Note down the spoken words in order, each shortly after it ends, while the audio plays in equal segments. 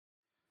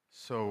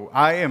So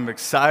I am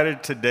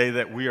excited today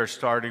that we're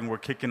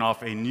kicking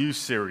off a new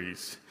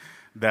series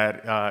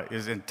that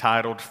is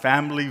entitled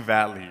Family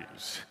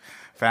Values.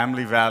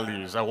 Family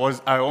Values.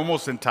 I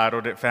almost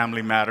entitled it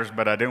Family Matters,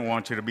 but I didn't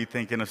want you to be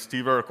thinking of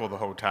Steve Urkel the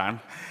whole time.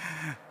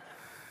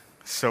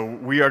 So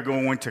we are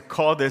going to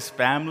call this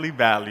Family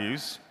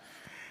Values.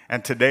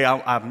 And today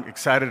I'm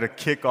excited to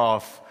kick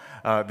off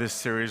this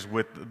series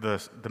with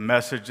the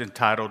message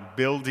entitled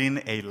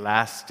Building a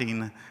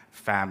Lasting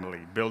Family.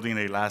 Building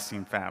a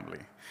Lasting Family.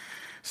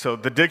 So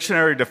the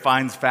dictionary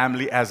defines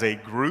family as a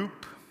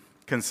group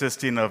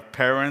consisting of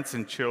parents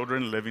and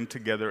children living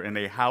together in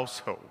a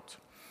household,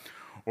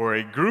 or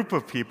a group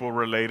of people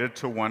related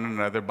to one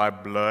another by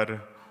blood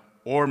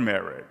or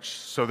marriage.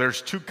 So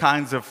there's two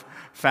kinds of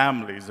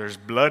families. There's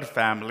blood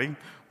family,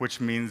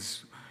 which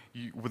means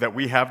that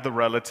we have the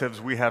relatives,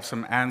 we have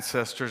some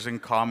ancestors in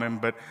common,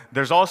 but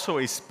there's also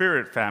a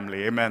spirit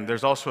family. Amen.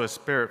 There's also a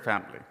spirit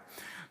family.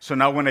 So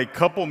now when a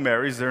couple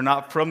marries, they're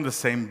not from the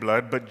same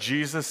blood, but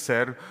Jesus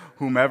said,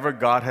 whomever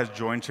God has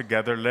joined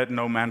together, let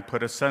no man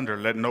put asunder,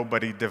 let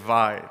nobody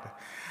divide.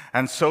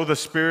 And so the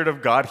Spirit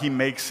of God, He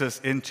makes us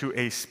into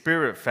a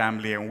spirit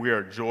family, and we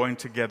are joined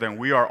together, and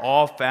we are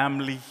all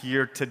family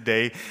here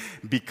today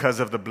because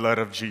of the blood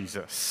of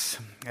Jesus.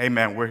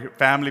 Amen. We're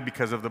family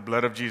because of the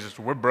blood of Jesus.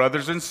 We're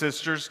brothers and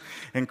sisters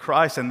in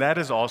Christ, and that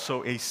is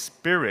also a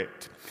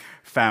spirit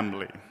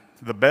family.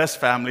 The best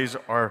families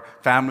are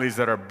families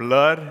that are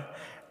blood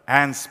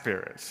and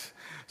spirits,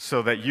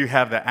 so that you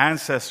have the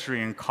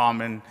ancestry in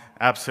common,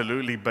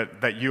 absolutely,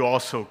 but that you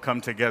also come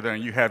together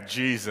and you have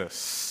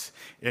Jesus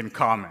in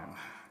common.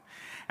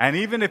 And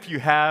even if you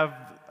have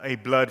a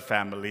blood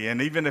family,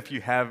 and even if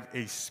you have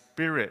a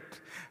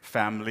spirit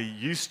family,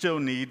 you still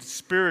need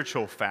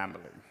spiritual family.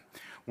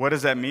 What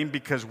does that mean?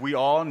 Because we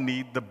all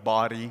need the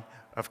body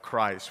of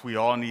Christ. We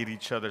all need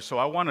each other. So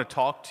I want to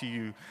talk to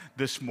you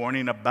this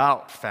morning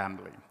about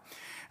family.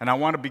 And I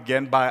want to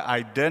begin by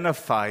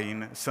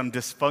identifying some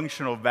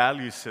dysfunctional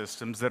value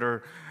systems that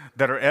are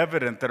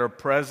evident, that are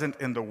present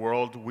in the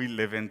world we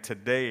live in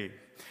today.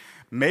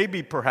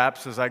 Maybe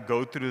perhaps as I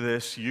go through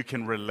this, you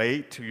can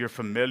relate to, you're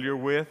familiar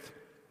with.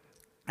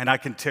 And I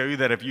can tell you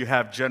that if you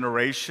have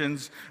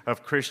generations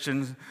of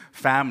Christian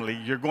family,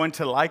 you're going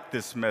to like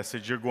this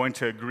message. You're going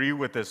to agree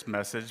with this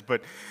message.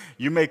 But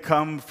you may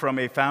come from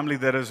a family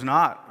that is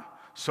not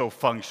so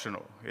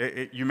functional.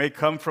 You may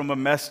come from a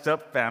messed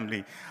up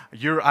family.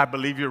 I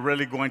believe you're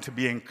really going to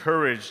be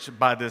encouraged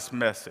by this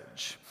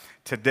message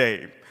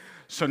today.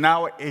 So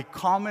now a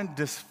common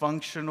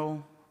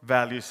dysfunctional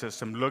value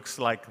system looks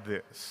like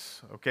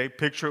this. Okay,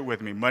 picture it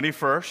with me. Money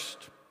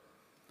first,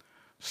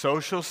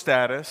 social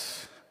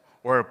status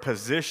or a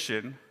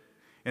position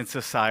in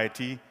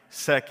society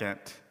second,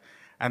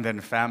 and then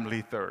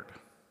family third.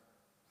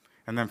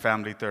 And then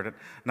family third.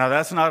 Now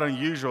that's not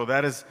unusual.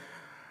 That is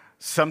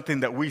something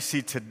that we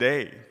see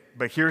today.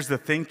 But here's the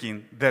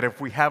thinking, that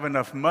if we have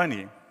enough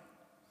money,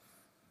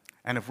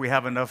 and if we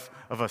have enough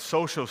of a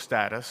social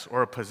status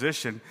or a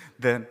position,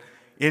 then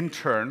in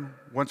turn,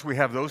 once we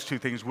have those two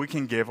things, we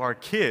can give our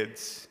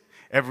kids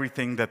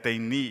everything that they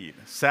need.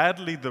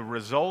 Sadly, the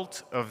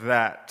result of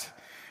that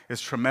is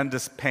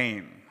tremendous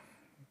pain.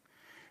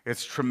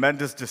 It's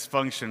tremendous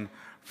dysfunction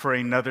for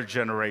another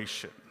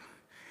generation.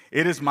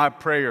 It is my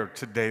prayer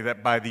today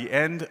that by the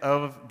end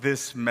of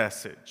this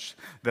message,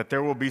 that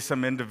there will be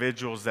some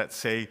individuals that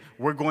say,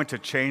 we're going to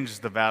change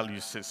the value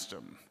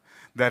system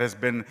that has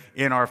been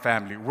in our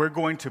family. We're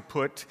going to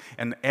put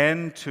an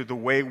end to the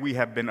way we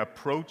have been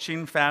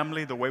approaching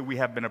family, the way we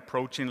have been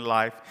approaching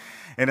life.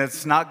 And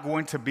it's not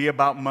going to be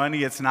about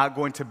money. It's not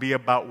going to be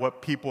about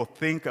what people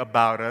think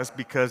about us,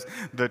 because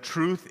the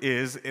truth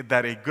is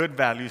that a good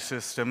value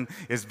system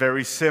is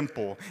very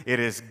simple.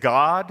 It is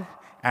God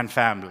and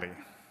family.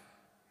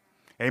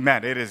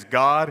 Amen. It is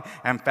God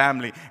and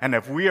family. And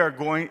if we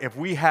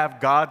have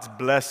God's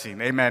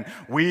blessing, amen,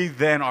 we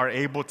then are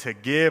able to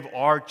give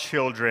our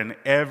children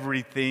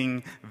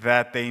everything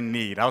that they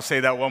need. I'll say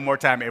that one more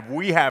time. If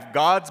we have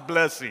God's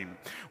blessing,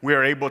 we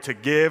are able to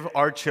give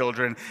our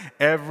children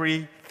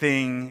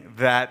everything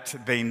that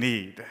they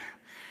need.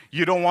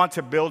 You don't want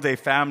to build a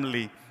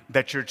family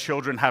that your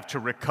children have to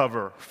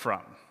recover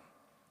from.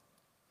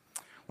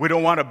 We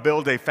don't want to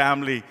build a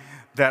family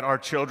that our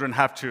children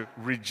have to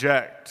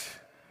reject.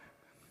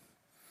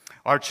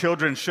 Our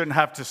children shouldn't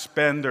have to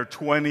spend their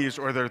 20s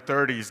or their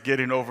 30s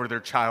getting over their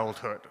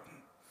childhood.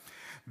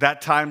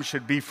 That time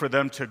should be for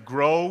them to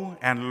grow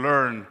and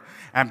learn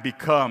and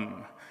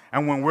become.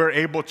 And when we're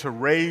able to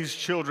raise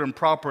children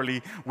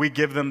properly, we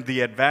give them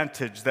the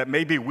advantage that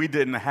maybe we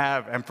didn't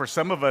have. And for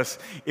some of us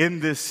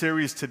in this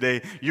series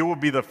today, you will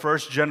be the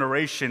first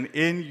generation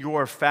in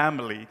your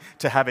family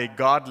to have a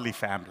godly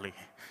family,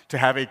 to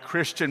have a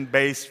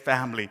Christian-based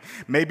family.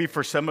 Maybe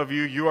for some of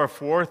you, you are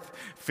fourth,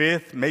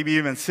 fifth, maybe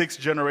even sixth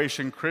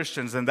generation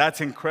Christians, and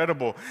that's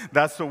incredible.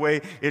 That's the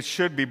way it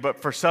should be.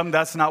 But for some,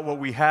 that's not what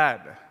we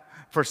had.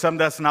 For some,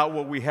 that's not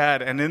what we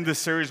had. And in this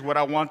series, what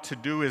I want to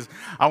do is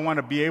I want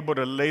to be able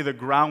to lay the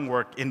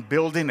groundwork in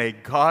building a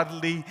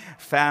godly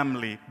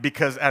family.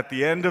 Because at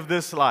the end of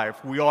this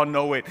life, we all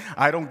know it.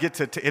 I don't get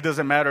to, it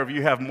doesn't matter if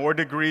you have more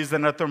degrees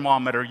than a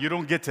thermometer. You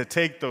don't get to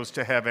take those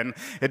to heaven.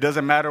 It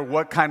doesn't matter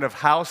what kind of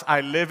house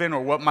I live in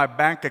or what my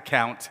bank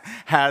account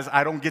has.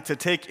 I don't get to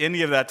take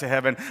any of that to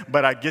heaven.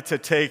 But I get to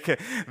take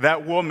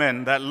that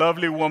woman, that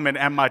lovely woman,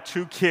 and my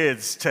 2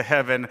 kids to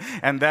heaven.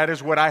 And that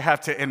is what I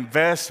have to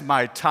invest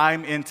my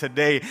time in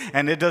today.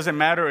 And it doesn't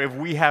matter if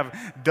we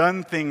have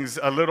done things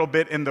a little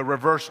bit in the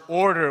reverse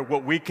order.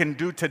 What we can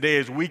do today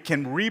is we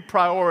can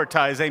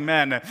reprioritize,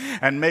 amen,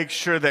 and make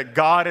sure that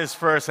God is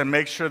first, and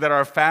make sure that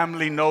our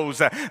family knows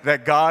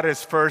that God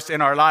is first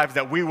in our lives,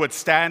 that we would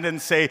stand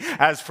and say,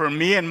 as for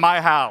me and my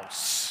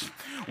house,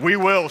 we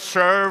will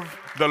serve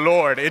the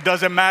Lord. It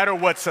doesn't matter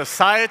what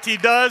society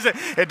does.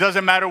 It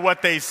doesn't matter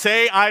what they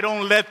say. I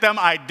don't let them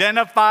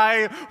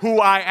identify who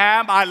I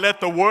am. I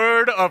let the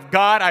Word of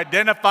God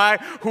identify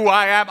who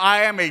I am.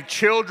 I am a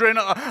children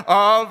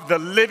of the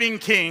living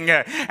King.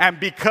 And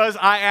because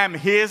I am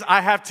His,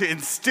 I have to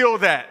instill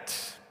that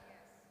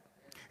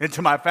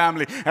into my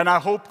family. And I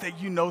hope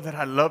that you know that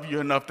I love you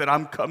enough that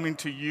I'm coming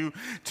to you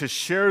to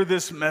share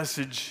this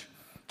message,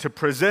 to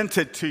present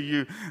it to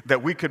you,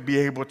 that we could be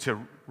able to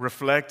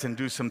reflect and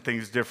do some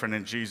things different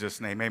in Jesus'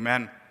 name.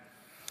 Amen.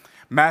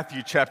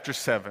 Matthew chapter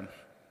 7.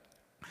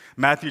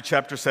 Matthew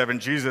chapter 7,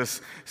 Jesus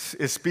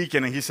is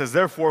speaking, and he says,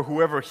 therefore,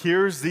 whoever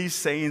hears these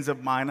sayings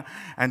of mine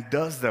and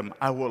does them,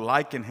 I will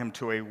liken him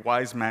to a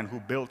wise man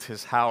who built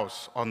his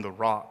house on the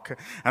rock.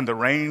 And the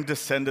rain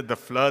descended, the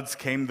floods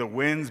came, the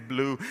winds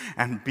blew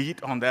and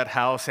beat on that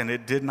house, and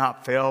it did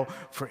not fail,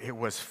 for it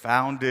was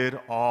founded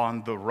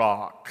on the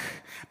rock.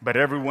 But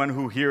everyone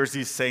who hears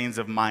these sayings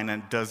of mine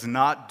and does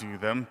not do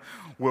them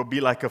will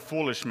be like a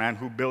foolish man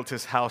who built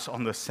his house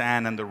on the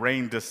sand, and the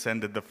rain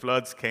descended, the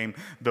floods came,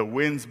 the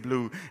winds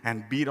blew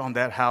and beat on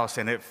that house,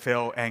 and it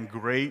fell, and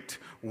great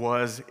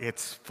was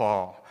its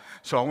fall.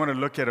 So I want to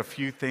look at a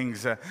few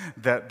things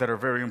that are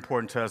very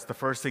important to us. The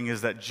first thing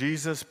is that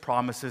Jesus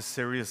promises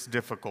serious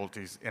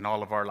difficulties in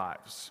all of our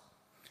lives.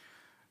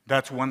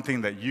 That's one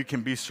thing that you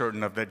can be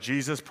certain of, that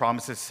Jesus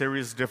promises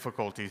serious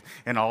difficulties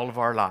in all of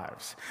our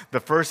lives. The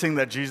first thing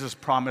that Jesus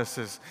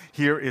promises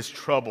here is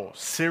trouble,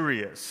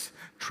 serious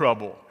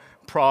trouble,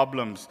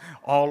 problems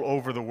all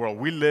over the world.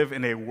 We live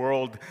in a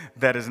world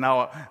that is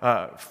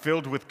now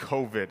filled with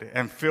COVID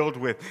and filled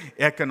with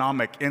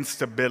economic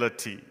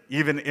instability.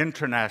 Even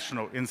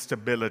international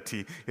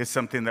instability is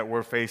something that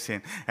we're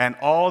facing. And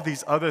all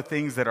these other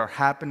things that are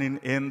happening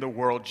in the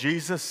world.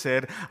 Jesus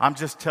said, I'm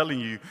just telling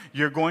you,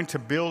 you're going to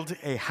build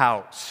a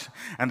house,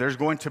 and there's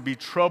going to be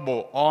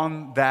trouble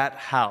on that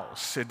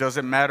house. It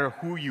doesn't matter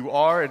who you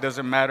are. It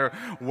doesn't matter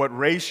what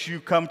race you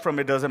come from.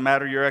 It doesn't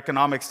matter your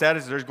economic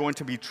status. There's going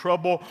to be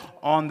trouble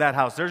on that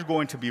house. There's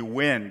going to be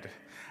wind,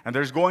 and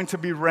there's going to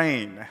be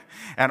rain,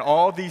 and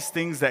all these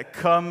things that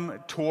come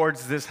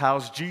towards this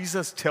house.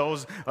 Jesus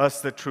tells us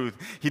the truth.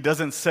 He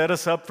doesn't set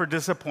us up for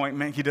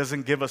disappointment. He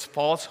doesn't give us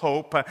false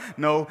hope.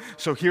 No.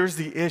 So here's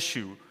the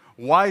issue.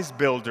 Wise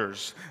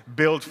builders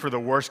build for the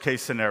worst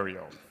case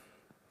scenario.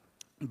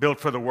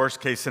 Built for the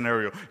worst case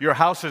scenario. Your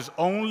house is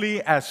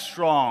only as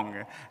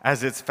strong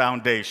as its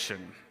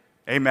foundation.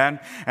 Amen.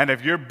 And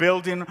if you're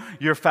building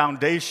your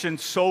foundation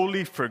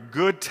solely for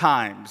good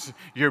times,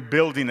 you're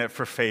building it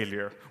for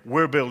failure.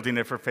 We're building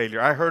it for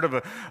failure. I heard of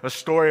a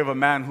story of a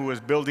man who was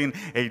building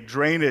a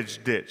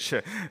drainage ditch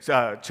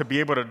to be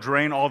able to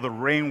drain all the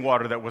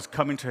rainwater that was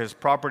coming to his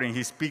property. And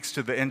he speaks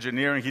to the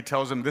engineer, and he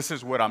tells him, this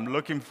is what I'm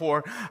looking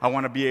for. I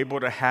want to be able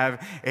to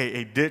have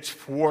a ditch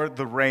for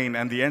the rain.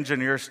 And the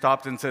engineer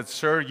stopped and said,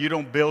 sir, you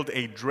don't build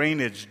a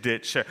drainage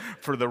ditch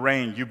for the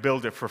rain. You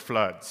build it for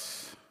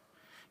floods.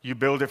 You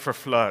build it for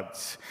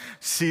floods.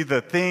 See,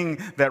 the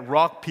thing that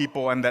rock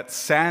people and that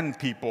sand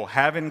people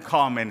have in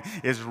common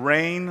is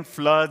rain,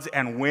 floods,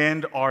 and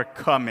wind are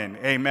coming.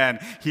 Amen.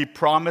 He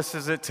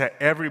promises it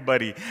to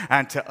everybody.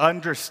 And to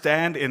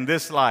understand in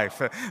this life,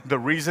 the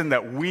reason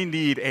that we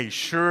need a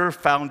sure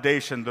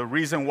foundation, the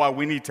reason why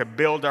we need to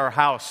build our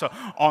house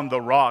on the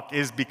rock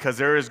is because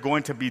there is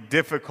going to be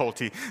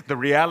difficulty. The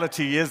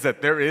reality is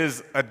that there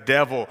is a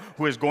devil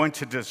who is going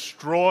to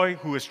destroy,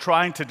 who is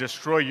trying to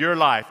destroy your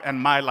life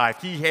and my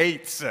life. He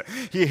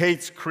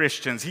hates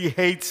Christians. He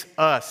hates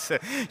us.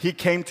 He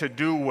came to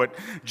do what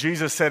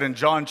Jesus said in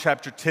John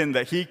chapter 10,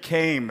 that he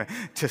came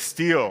to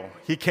steal,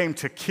 he came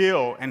to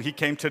kill, and he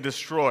came to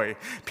destroy.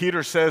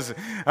 Peter says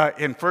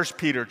in 1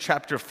 Peter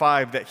chapter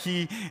 5 that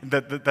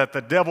that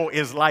the devil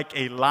is like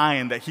a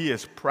lion, that he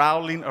is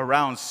prowling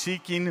around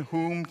seeking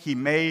whom he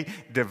may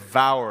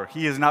devour.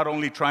 He is not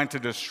only trying to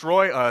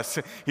destroy us,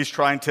 he's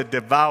trying to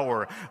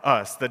devour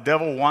us. The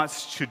devil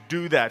wants to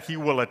do that. He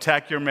will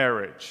attack your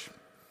marriage.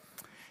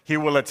 He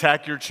will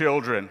attack your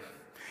children.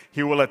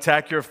 He will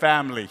attack your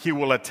family. He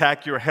will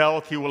attack your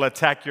health. He will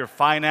attack your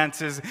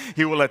finances.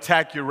 He will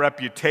attack your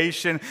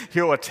reputation.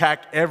 He'll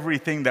attack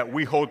everything that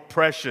we hold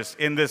precious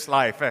in this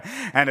life.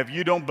 And if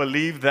you don't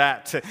believe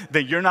that,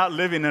 then you're not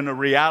living in a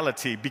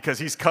reality, because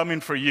he's coming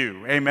for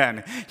you.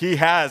 Amen. He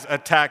has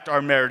attacked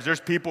our marriage.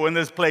 There's people in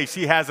this place.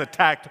 He has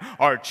attacked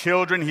our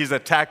children. He's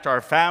attacked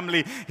our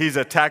family. He's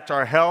attacked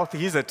our health.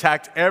 He's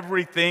attacked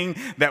everything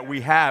that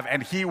we have,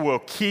 and he will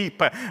keep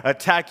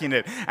attacking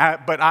it.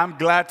 But I'm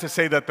glad to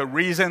say that the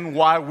reason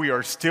why we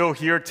are still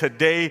here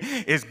today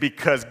is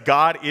because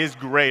God is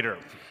greater.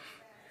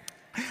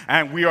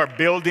 And we are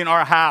building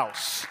our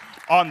house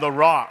on the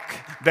rock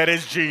that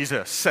is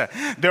Jesus.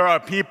 There are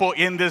people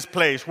in this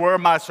place, where are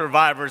my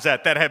survivors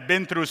at, that have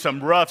been through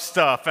some rough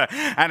stuff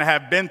and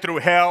have been through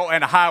hell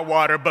and high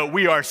water, but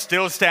we are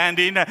still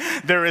standing.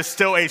 There is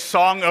still a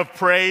song of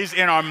praise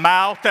in our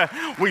mouth.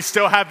 We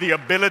still have the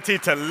ability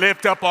to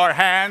lift up our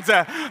hands.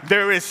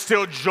 There is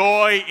still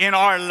joy in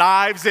our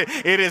lives.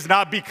 It is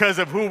not because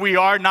of who we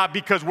are, not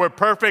because we're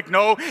perfect.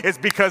 No, it's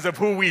because of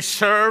who we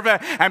serve,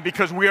 and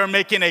because we are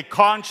making a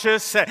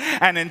conscious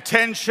and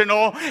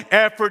intentional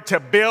effort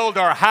to build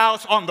our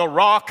house on the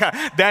rock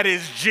that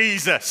is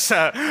Jesus.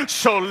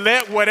 So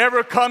let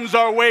whatever comes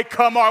our way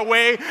come our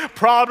way.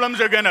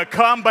 Problems are going to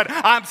come, but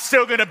I'm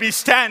still going to be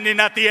standing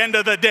at the end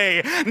of the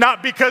day,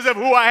 not because of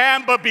who I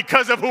am, but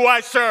because of who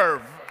I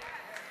serve.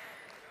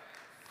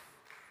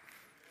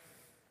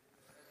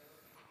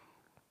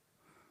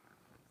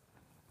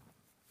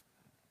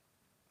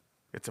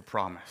 It's a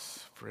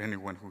promise for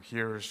anyone who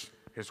hears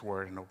his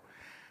word and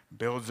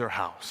builds their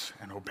house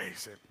and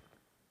obeys it.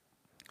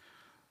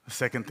 The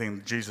second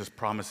thing, Jesus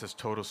promises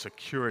total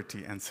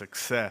security and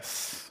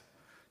success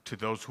to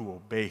those who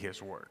obey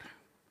his word.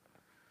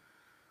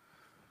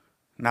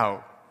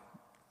 Now,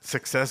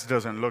 success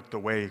doesn't look the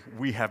way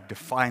we have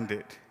defined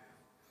it.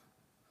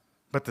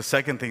 But the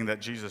second thing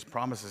that Jesus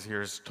promises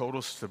here is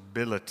total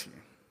stability.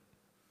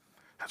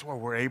 That's why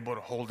we're able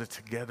to hold it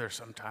together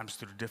sometimes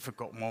through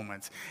difficult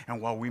moments. And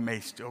while we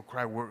may still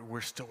cry,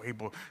 we're still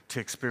able to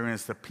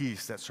experience the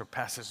peace that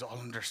surpasses all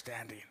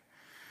understanding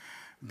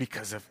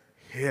because of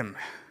him.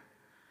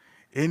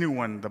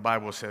 Anyone, the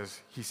Bible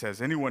says, he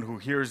says, anyone who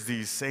hears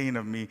these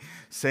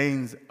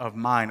sayings of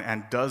mine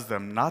and does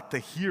them, not the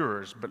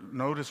hearers, but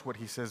notice what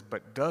he says,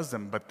 but does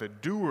them, but the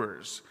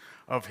doers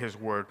of his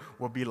word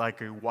will be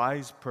like a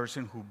wise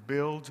person who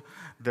builds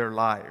their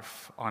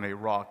life on a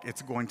rock.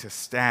 It's going to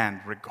stand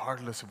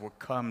regardless of what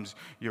comes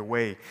your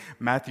way.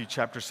 Matthew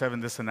chapter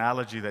 7, this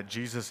analogy that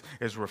Jesus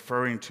is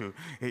referring to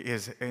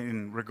is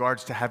in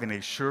regards to having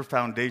a sure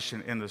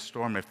foundation in the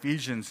storm.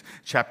 Ephesians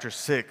chapter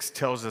 6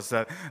 tells us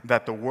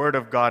that the word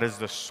of God is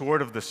the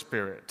sword of the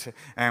Spirit,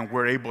 and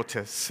we're able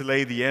to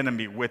slay the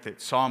enemy with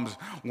it. Psalms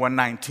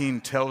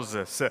 119 tells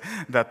us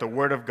that the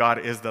word of God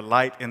is the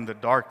light in the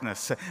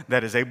darkness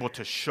that is able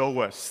to show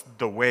us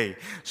the way.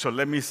 So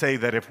let me say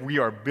that if we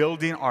are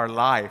building our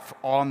life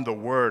on the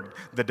word,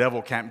 the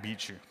devil can't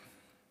beat you.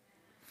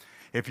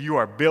 If you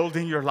are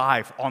building your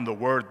life on the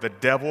word, the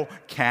devil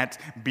can't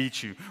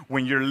beat you.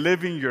 When you're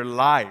living your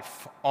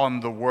life on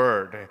the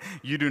word,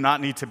 you do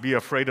not need to be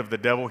afraid of the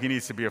devil. He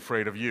needs to be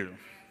afraid of you.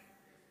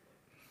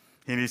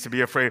 He needs to be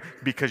afraid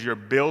because you're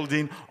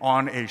building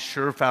on a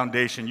sure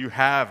foundation. You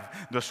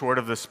have the sword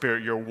of the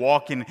Spirit. You're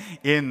walking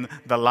in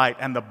the light.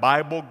 And the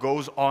Bible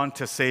goes on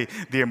to say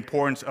the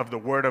importance of the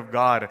word of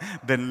God.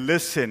 Then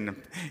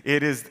listen,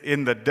 it is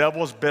in the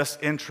devil's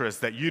best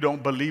interest that you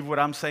don't believe what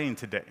I'm saying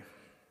today.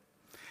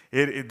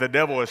 The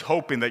devil is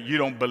hoping that you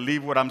don't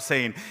believe what I'm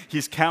saying.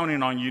 He's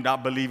counting on you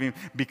not believing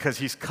because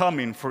he's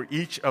coming for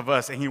each of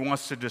us, and he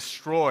wants to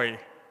destroy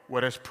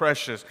what is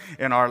precious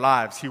in our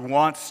lives. He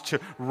wants to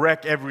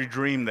wreck every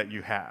dream that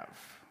you have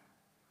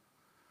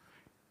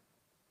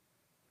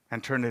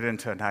and turn it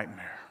into a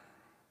nightmare.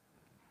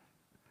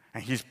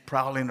 And he's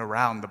prowling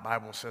around, the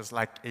Bible says,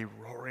 like a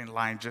roaring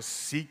lion, just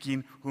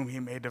seeking whom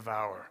he may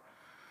devour.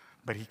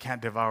 But he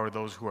can't devour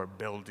those who are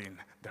building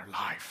their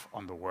life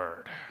on the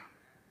word.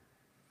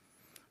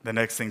 The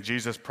next thing,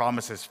 Jesus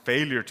promises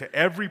failure to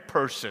every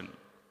person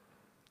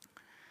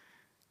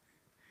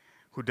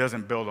who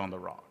doesn't build on the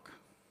rock.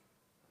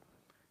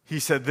 He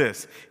said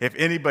this, if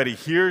anybody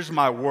hears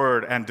my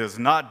word and does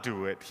not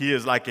do it, he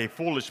is like a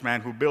foolish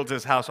man who builds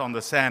his house on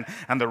the sand,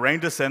 and the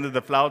rain descended,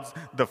 the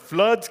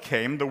floods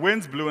came, the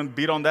winds blew and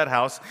beat on that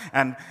house,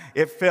 and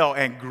it fell,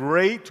 and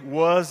great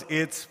was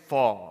its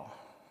fall.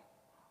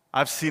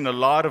 I've seen a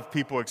lot of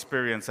people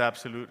experience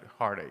absolute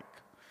heartache,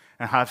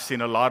 and I've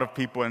seen a lot of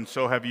people, and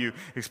so have you,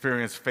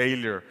 experience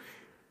failure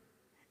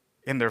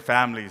in their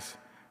families,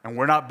 and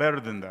we're not better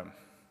than them.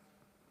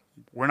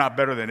 We're not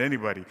better than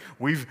anybody.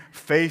 We've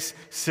faced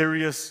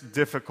serious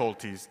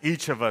difficulties,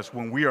 each of us,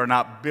 when we are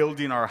not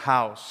building our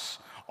house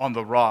on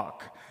the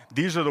rock.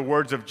 These are the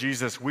words of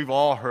Jesus we've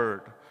all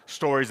heard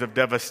stories of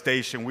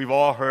devastation. We've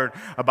all heard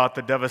about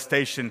the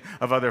devastation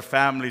of other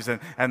families,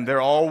 and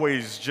they're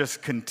always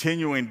just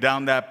continuing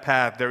down that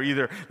path. They're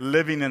either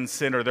living in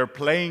sin or they're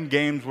playing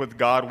games with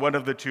God, one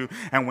of the two.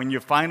 And when you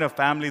find a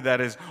family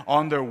that is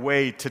on their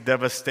way to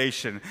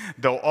devastation,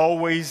 they'll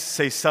always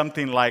say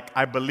something like,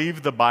 I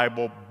believe the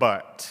Bible,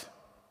 but.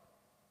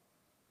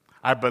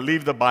 I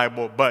believe the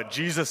Bible, but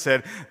Jesus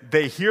said,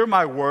 they hear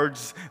my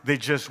words, they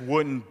just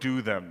wouldn't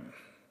do them.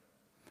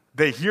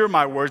 They hear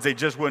my words, they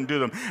just wouldn't do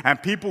them.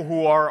 And people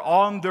who are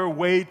on their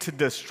way to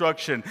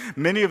destruction,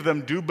 many of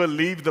them do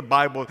believe the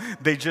Bible,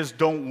 they just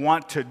don't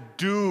want to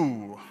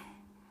do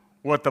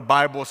what the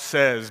Bible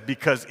says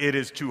because it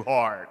is too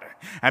hard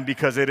and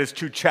because it is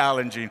too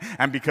challenging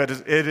and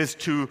because it is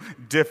too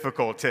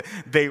difficult.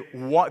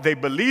 They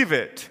believe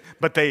it,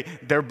 but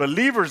they're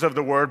believers of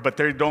the word, but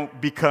they don't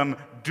become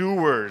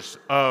doers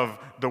of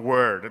the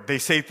word. They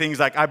say things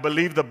like, I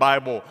believe the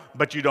Bible,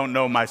 but you don't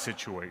know my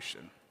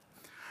situation.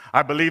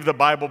 I believe the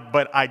Bible,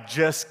 but I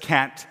just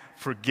can't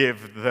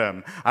forgive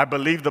them. I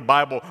believe the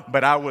Bible,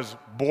 but I was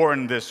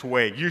born this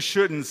way. You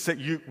shouldn't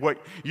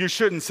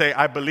say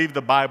I believe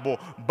the Bible,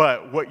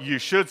 but what you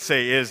should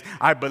say is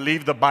I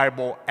believe the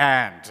Bible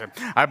and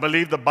I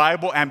believe the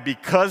Bible, and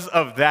because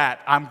of that,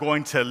 I'm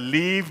going to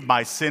leave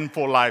my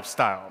sinful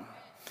lifestyle.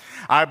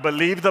 I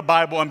believe the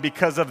Bible, and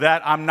because of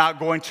that, I'm not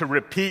going to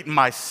repeat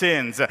my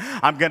sins.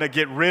 I'm going to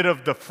get rid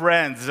of the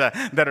friends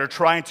that are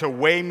trying to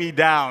weigh me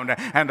down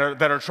and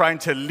that are trying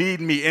to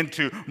lead me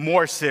into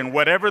more sin.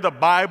 Whatever the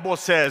Bible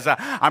says,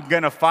 I'm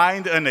going to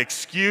find an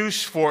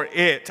excuse for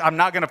it. I'm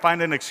not going to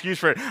find an excuse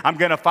for it. I'm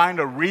going to find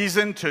a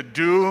reason to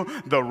do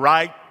the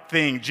right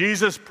thing.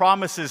 Jesus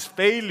promises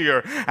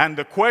failure, and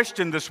the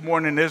question this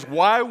morning is,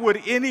 why would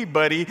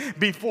anybody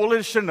be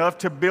foolish enough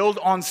to build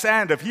on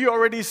sand? If he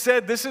already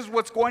said this is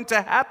what's going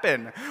to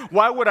happen,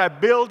 why would I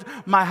build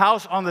my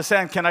house on the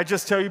sand? Can I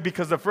just tell you,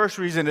 because the first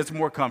reason, it's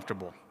more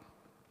comfortable.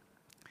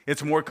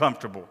 It's more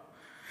comfortable.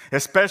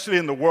 Especially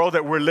in the world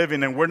that we're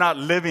living in. We're not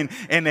living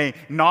in a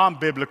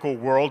non-biblical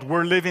world.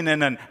 We're living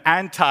in an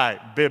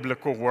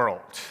anti-biblical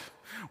world.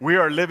 We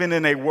are living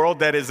in a world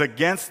that is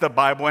against the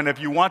Bible, and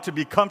if you want to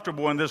be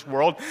comfortable in this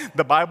world,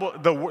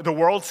 the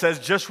world says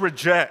just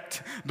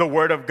reject the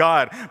Word of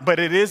God. But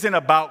it isn't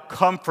about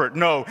comfort.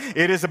 No,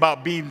 it is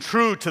about being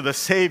true to the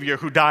Savior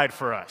who died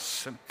for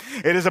us.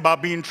 It is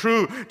about being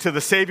true to the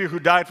Savior who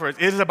died for us.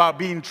 It is about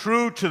being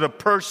true to the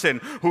person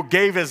who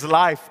gave his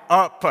life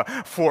up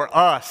for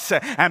us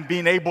and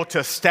being able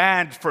to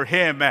stand for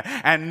him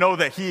and know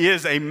that he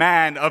is a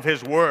man of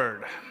his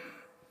word.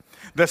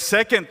 The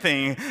second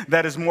thing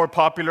that is more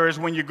popular is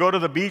when you go to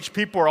the beach,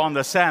 people are on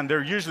the sand.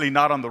 They're usually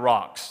not on the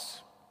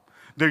rocks.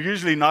 They're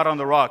usually not on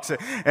the rocks.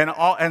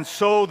 And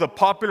so the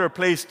popular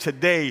place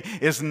today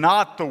is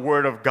not the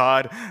Word of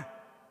God.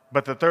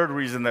 But the third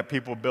reason that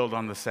people build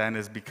on the sand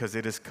is because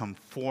it is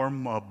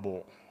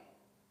conformable.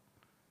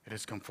 It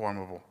is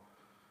conformable.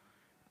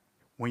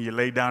 When you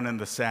lay down in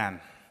the sand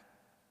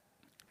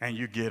and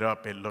you get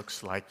up, it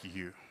looks like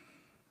you.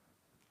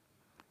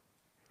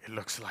 It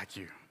looks like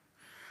you.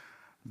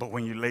 But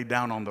when you lay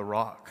down on the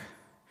rock,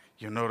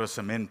 you'll notice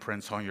some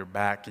imprints on your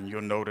back, and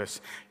you'll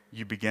notice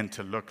you begin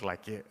to look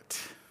like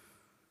it.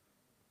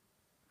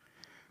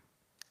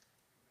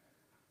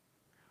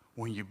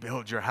 When you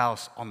build your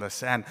house on the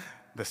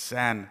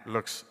sand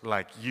looks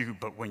like you,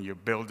 but when you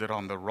build it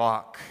on the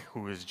rock,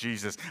 who is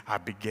Jesus, I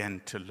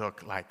begin to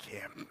look like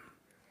him.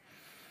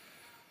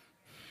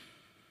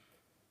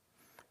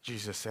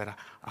 Jesus said,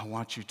 I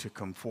want you to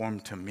conform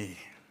to me.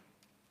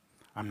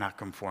 I'm not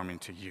conforming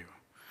to you.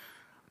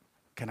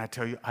 Can I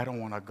tell you, I don't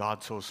want a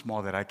God so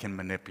small that I can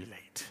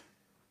manipulate.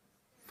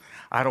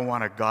 I don't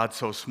want a God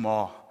so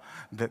small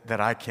that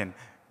I can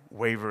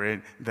waver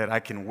in, that I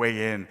can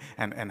weigh in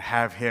and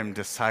have him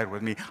decide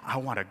with me. I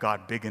want a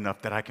God big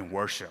enough that I can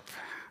worship.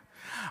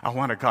 I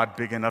want a God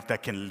big enough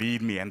that can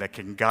lead me and that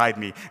can guide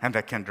me and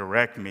that can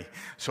direct me.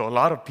 So a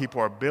lot of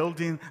people are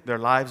building their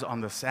lives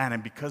on the sand,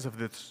 and because of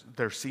this,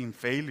 they're seeing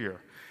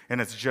failure.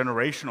 And it's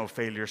generational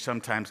failure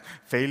sometimes,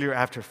 failure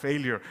after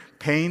failure,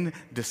 pain,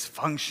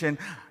 dysfunction.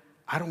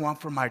 I don't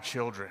want for my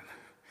children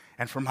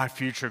and for my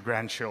future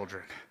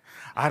grandchildren.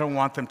 I don't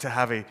want them to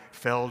have a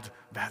failed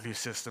value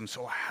system,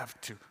 so I have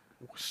to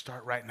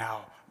start right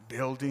now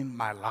building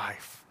my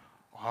life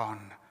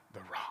on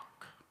the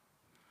rock.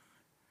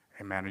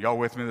 Amen. Are y'all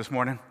with me this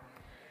morning?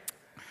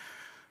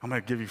 I'm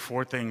going to give you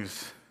 4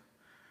 things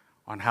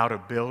on how to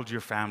build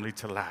your family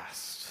to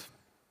last.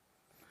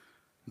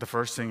 The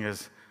first thing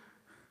is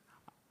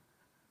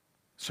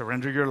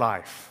surrender your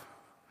life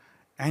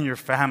and your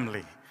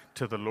family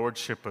to the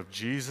lordship of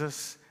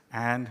Jesus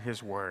and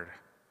his word.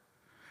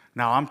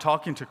 Now, I'm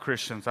talking to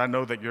Christians. I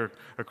know that you're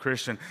a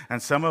Christian,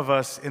 and some of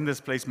us in this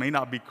place may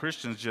not be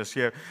Christians just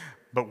yet,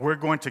 but we're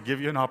going to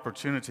give you an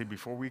opportunity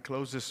before we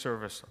close this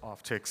service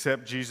off to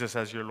accept Jesus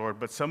as your Lord.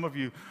 But some of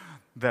you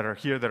that are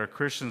here that are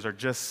Christians are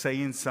just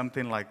saying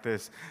something like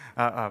this.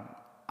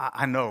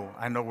 I know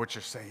what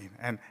you're saying.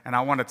 And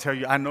I want to tell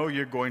you, I know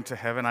you're going to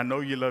heaven. I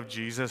know you love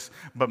Jesus.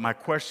 But my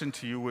question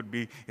to you would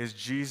be, is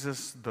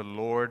Jesus the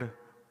Lord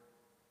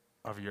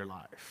of your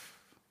life?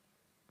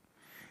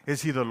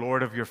 Is he the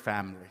Lord of your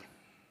family?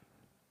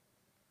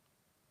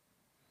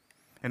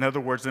 In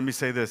other words, let me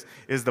say this.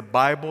 Is the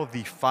Bible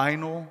the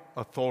final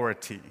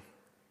authority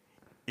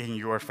in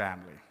your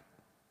family?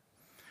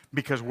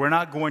 Because we're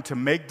not going to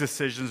make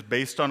decisions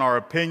based on our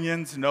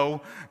opinions.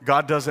 No,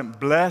 God doesn't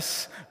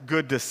bless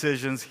good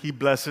decisions. He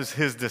blesses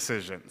his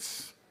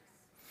decisions.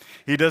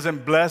 He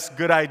doesn't bless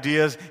good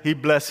ideas. He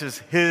blesses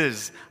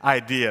his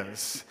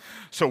ideas.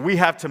 So we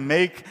have to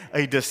make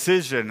a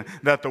decision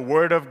that the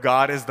Word of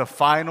God is the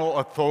final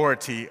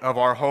authority of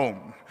our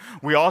home.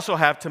 We also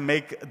have to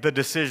make the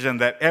decision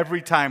that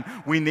every time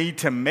we need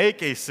to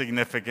make a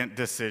significant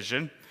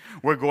decision,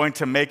 we're going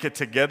to make it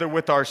together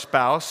with our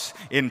spouse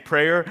in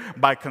prayer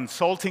by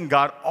consulting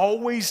God,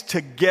 always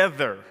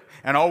together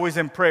and always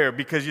in prayer.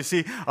 Because you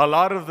see, a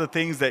lot of the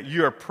things that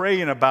you are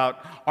praying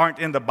about aren't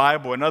in the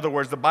Bible. In other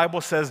words, the Bible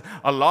says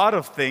a lot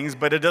of things,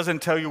 but it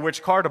doesn't tell you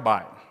which car to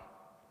buy.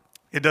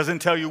 It doesn't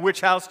tell you which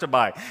house to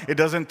buy. It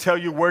doesn't tell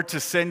you where to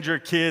send your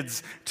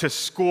kids to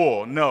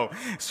school. No.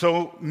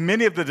 So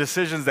many of the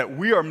decisions that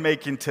we are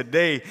making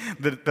today,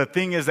 the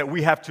thing is that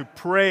we have to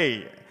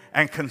pray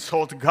and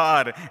consult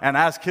God and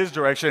ask his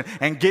direction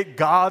and get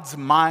God's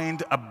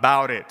mind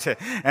about it.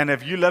 And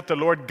if you let the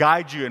Lord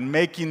guide you in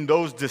making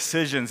those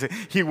decisions,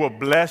 he will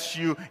bless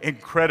you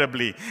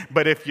incredibly.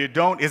 But if you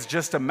don't, it's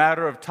just a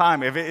matter of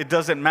time. If it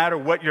doesn't matter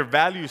what your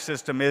value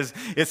system is,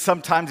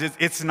 sometimes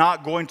it's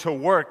not going to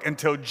work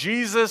until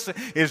Jesus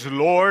is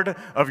Lord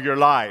of your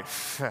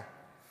life.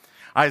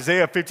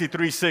 Isaiah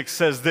 53:6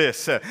 says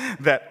this,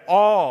 that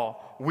all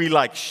we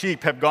like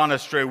sheep have gone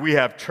astray. We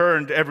have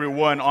turned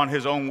everyone on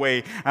his own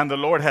way, and the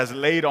Lord has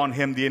laid on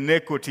him the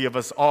iniquity of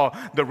us all.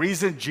 The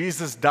reason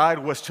Jesus died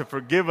was to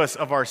forgive us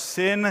of our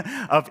sin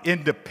of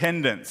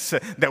independence,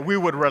 that we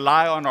would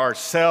rely on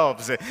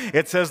ourselves.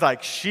 It says,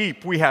 like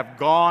sheep, we have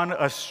gone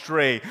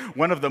astray.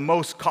 One of the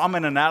most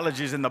common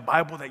analogies in the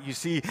Bible that you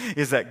see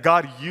is that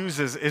God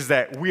uses is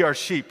that we are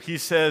sheep. He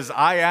says,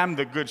 I am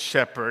the good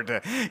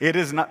shepherd. It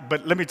is not,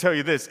 but let me tell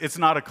you this, it's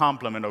not a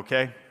compliment,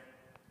 okay?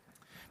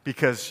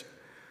 Because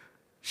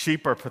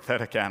sheep are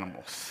pathetic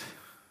animals.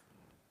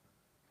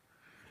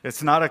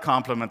 It's not a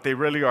compliment. They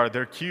really are.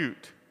 They're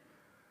cute,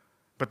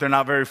 but they're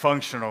not very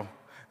functional.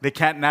 They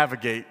can't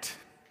navigate.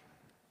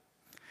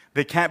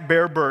 They can't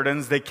bear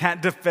burdens. They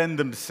can't defend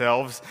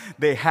themselves.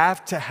 They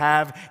have to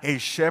have a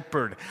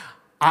shepherd.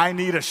 I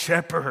need a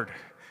shepherd.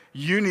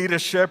 You need a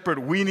shepherd.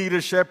 We need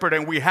a shepherd,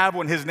 and we have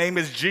one. His name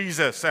is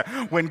Jesus.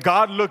 When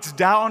God looks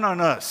down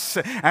on us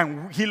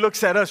and he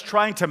looks at us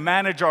trying to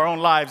manage our own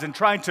lives and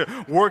trying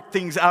to work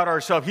things out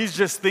ourselves, he's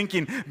just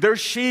thinking, they're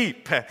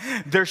sheep.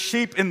 They're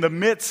sheep in the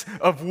midst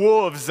of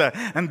wolves,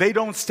 and they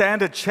don't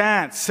stand a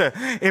chance.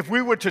 If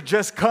we were to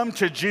just come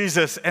to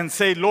Jesus and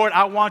say, Lord,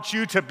 I want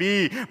you to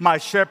be my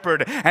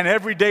shepherd, and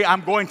every day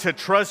I'm going to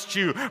trust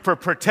you for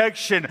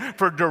protection,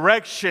 for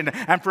direction,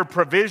 and for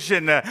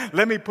provision.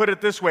 Let me put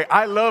it this way.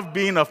 I love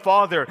being a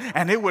father,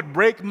 and it would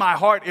break my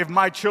heart if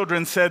my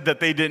children said that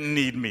they didn't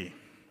need me.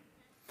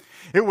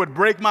 It would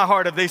break my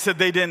heart if they said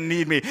they didn't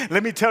need me.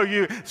 Let me tell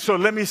you, so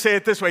let me say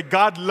it this way.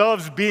 God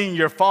loves being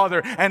your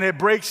father, and it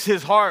breaks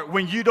his heart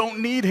when you don't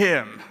need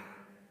him.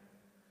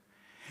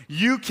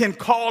 You can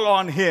call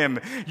on him.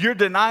 You're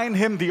denying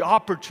him the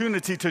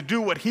opportunity to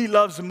do what he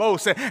loves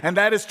most, and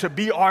that is to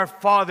be our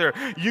Father.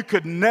 You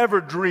could never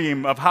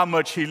dream of how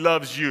much he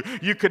loves you.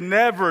 You could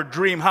never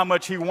dream how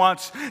much he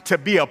wants to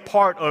be a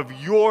part of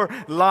your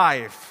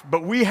life.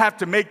 But we have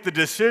to make the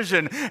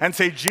decision and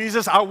say,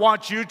 Jesus, I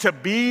want you to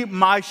be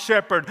my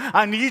shepherd.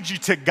 I need you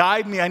to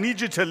guide me. I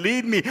need you to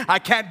lead me. I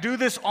can't do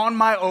this on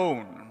my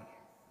own.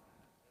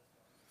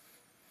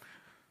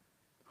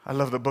 I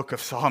love the book of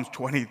Psalms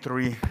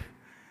 23.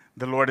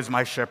 The Lord is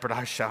my shepherd,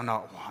 I shall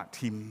not want.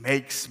 He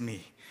makes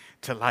me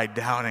to lie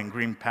down in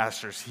green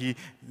pastures. He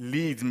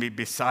leads me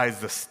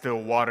beside the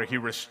still water. He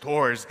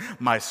restores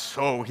my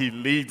soul. He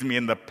leads me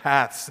in the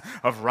paths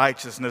of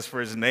righteousness for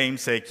his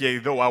name's sake. Yea,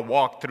 though I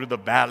walk through the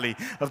valley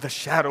of the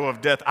shadow of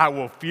death, I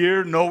will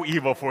fear no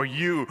evil, for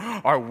you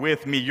are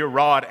with me. Your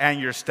rod and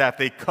your staff,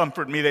 they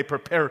comfort me. They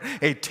prepare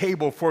a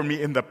table for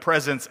me in the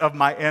presence of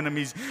my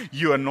enemies.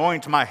 You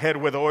anoint my head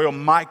with oil.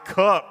 My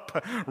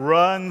cup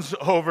runs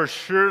over.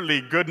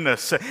 Surely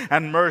goodness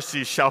and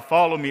mercy shall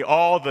follow me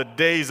all the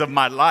days of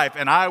my life,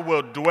 and I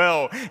will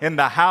dwell in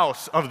the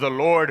house of the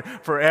Lord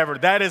forever.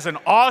 That is an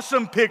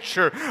awesome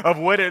picture of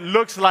what it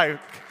looks like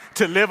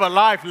to live a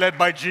life led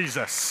by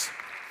Jesus.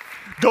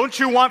 Don't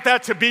you want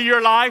that to be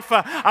your life?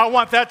 I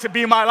want that to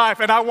be my life,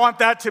 and I want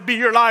that to be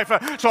your life.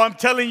 So I'm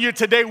telling you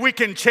today, we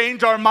can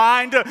change our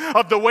mind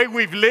of the way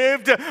we've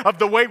lived, of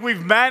the way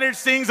we've managed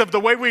things, of the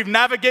way we've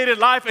navigated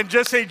life, and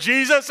just say,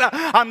 Jesus,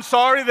 I'm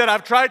sorry that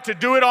I've tried to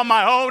do it on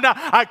my own.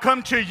 I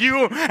come to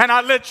you, and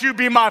I let you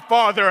be my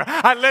Father.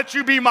 I let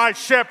you be my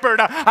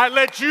shepherd. I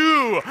let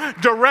you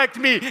direct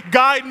me,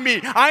 guide me.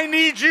 I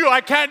need you.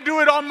 I can't do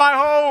it on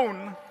my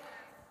own.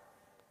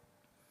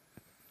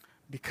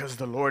 Because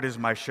the Lord is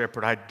my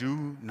shepherd, I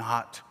do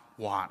not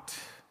want.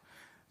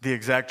 The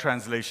exact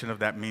translation of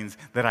that means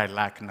that I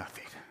lack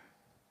nothing.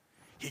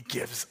 He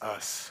gives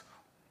us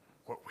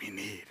what we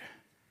need.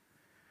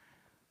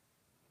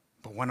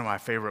 But one of my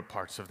favorite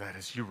parts of that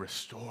is you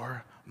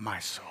restore my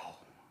soul.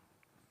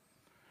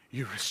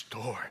 You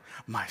restore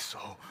my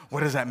soul.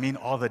 What does that mean?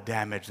 All the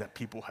damage that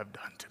people have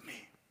done to me.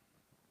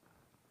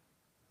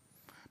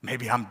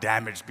 Maybe I'm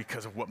damaged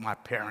because of what my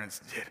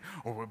parents did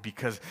or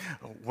because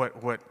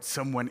what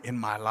someone in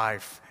my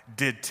life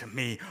did to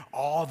me.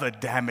 All the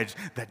damage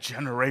that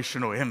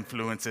generational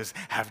influences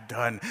have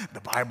done.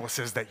 The Bible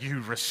says that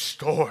you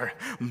restore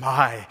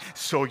my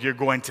soul. You're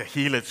going to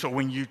heal it. So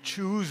when you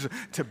choose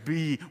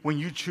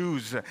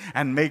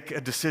and make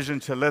a decision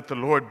to let the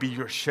Lord be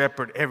your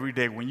shepherd every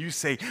day, when you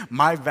say,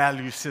 my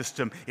value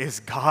system is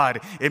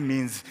God, it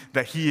means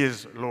that He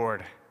is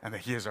Lord and that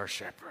He is our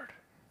shepherd.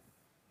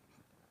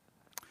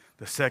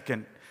 The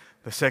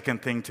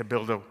second thing to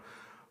build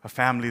a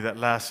family that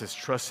lasts is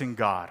trusting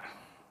God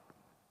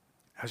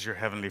as your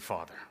Heavenly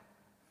Father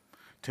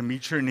to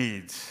meet your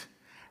needs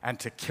and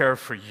to care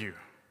for you.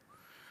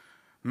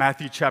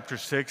 Matthew chapter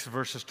 6,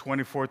 verses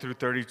 24 through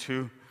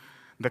 32,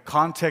 the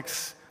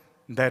context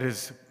that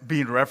is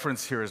being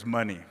referenced here is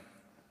money.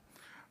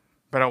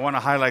 But I want to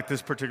highlight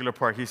this particular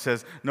part. He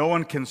says, no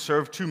one can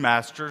serve two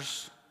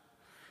masters.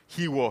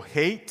 He will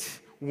hate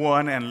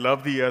one and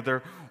love the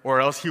other, or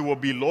else he will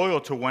be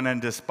loyal to one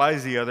and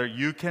despise the other.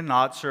 You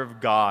cannot serve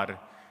God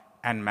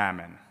and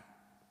mammon.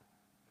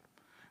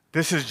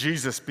 This is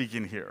Jesus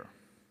speaking here.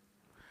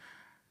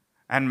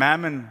 And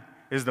mammon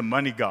is the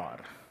money god.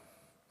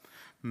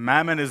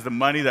 Mammon is the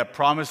money that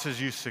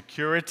promises you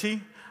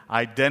security,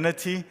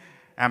 identity,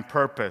 and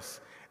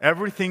purpose.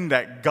 Everything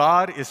that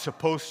God is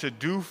supposed to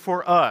do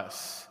for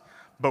us,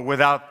 but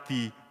without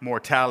the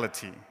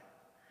mortality.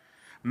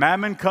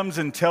 Mammon comes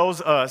and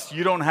tells us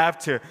you don't have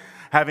to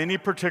have any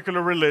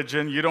particular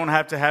religion. You don't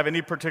have to have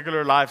any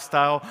particular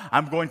lifestyle.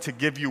 I'm going to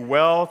give you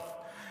wealth,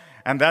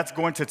 and that's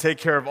going to take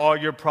care of all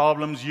your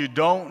problems. You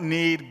don't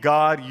need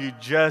God. You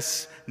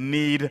just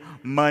need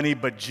money.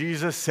 But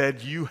Jesus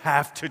said you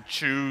have to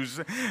choose.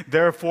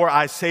 Therefore,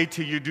 I say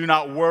to you, do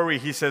not worry,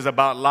 he says,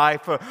 about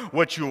life,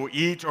 what you will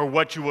eat or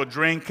what you will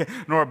drink,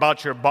 nor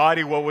about your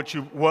body, what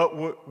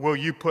will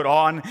you put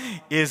on.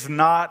 Is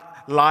not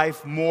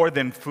life more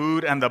than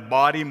food, and the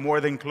body more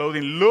than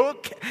clothing?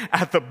 Look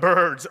at the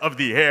birds of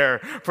the air,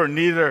 for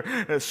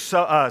neither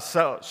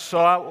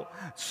sow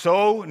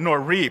nor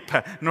reap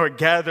nor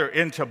gather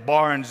into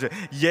barns,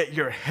 yet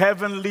your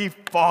heavenly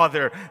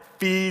Father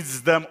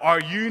feeds them.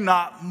 Are you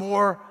not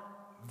more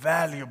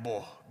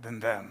valuable than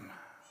them?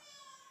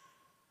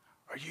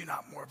 Are you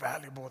not more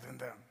valuable than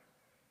them?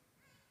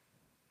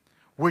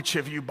 Which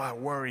of you by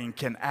worrying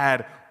can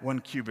add 1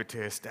 cubit to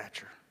his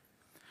stature?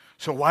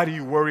 So why do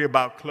you worry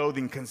about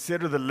clothing?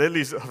 Consider the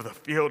lilies of the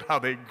field, how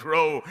they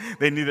grow.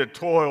 They neither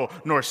toil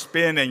nor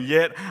spin. And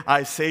yet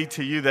I say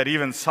to you that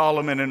even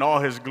Solomon in all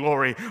his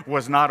glory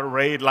was not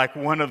arrayed like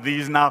one of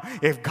these. Now,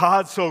 if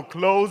God so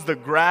clothes the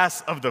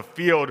grass of the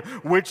field,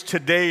 which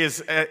today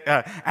is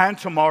and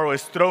tomorrow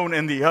is thrown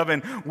in the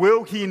oven,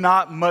 will he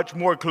not much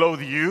more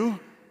clothe you?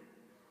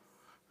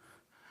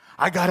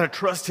 I got to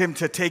trust him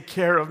to take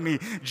care of me.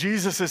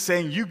 Jesus is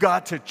saying you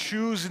got to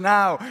choose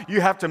now. You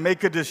have to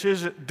make a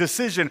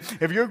decision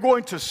if you're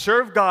going to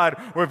serve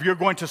God or if you're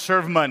going to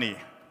serve money.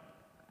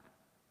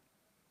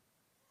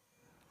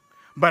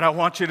 But I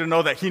want you to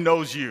know that he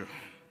knows you.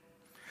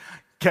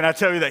 Can I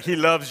tell you that he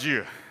loves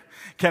you?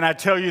 Can I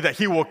tell you that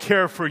he will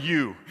care for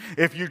you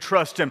if you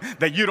trust him,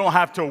 that you don't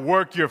have to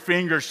work your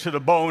fingers to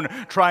the bone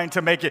trying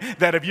to make it,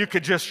 that if you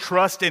could just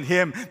trust in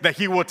him, that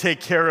he will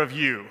take care of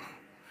you.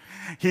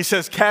 He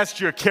says, cast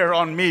your care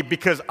on me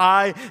because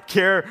I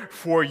care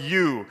for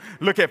you.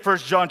 Look at 1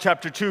 John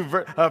chapter 2,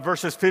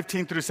 verses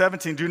 15 through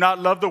 17. Do not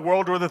love the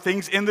world or the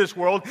things in this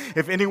world.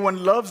 If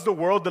anyone loves the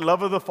world, the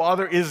love of the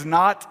Father is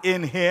not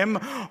in him.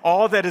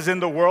 All that is in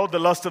the world, the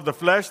lust of the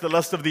flesh, the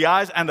lust of the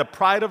eyes, and the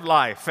pride of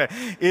life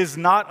is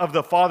not of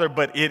the Father,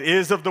 but it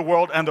is of the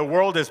world. And the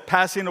world is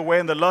passing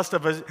away in the lust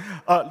of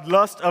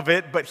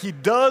it. But he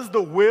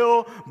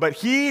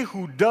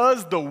who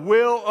does the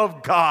will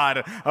of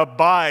God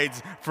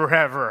abides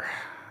forever.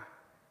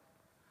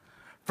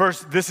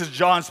 First, this is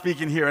John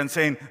speaking here and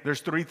saying there's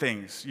three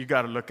things you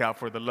got to look out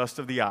for: the lust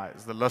of the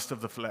eyes, the lust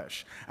of the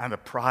flesh, and the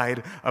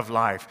pride of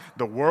life.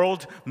 The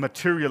world,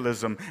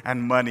 materialism,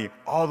 and money,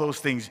 all those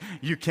things.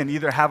 You can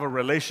either have a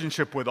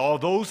relationship with all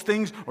those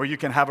things or you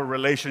can have a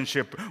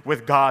relationship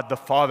with God the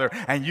Father,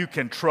 and you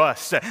can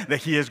trust that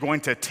he is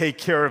going to take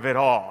care of it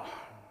all.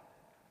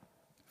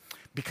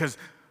 Because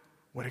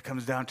what it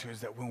comes down to is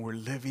that when we're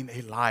living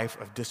a life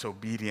of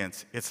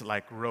disobedience, it's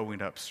like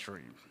rowing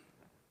upstream.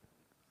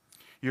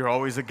 You're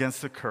always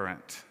against the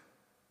current,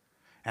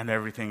 and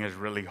everything is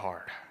really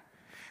hard.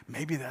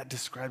 Maybe that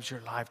describes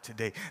your life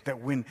today,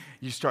 that when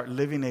you start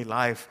living a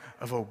life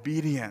of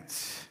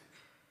obedience,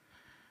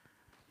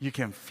 you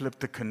can flip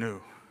the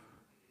canoe,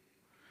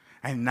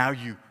 and now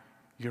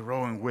you're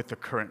rowing with the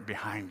current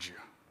behind you.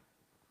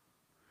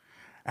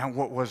 And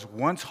what was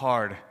once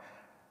hard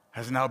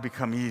has now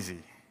become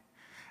easy.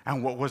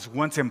 And what was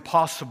once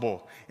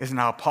impossible is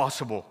now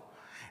possible.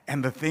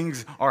 and the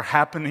things are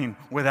happening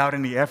without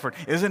any effort.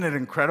 Isn't it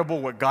incredible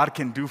what God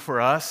can do for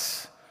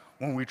us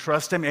when we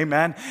trust Him?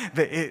 Amen.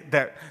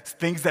 That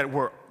things that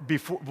were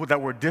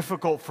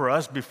difficult for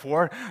us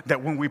before,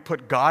 that when we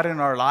put God in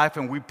our life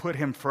and we put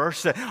Him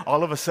first,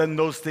 all of a sudden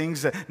those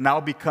things now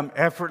become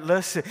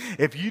effortless.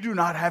 If you do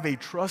not have a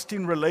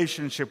trusting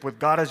relationship with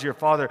God as your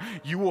Father,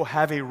 you will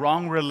have a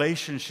wrong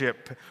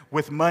relationship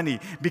with money,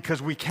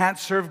 because we can't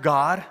serve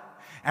God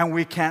and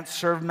we can't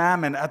serve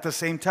mammon at the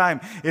same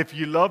time. If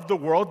you love the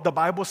world, the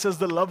Bible says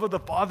the love of the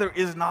Father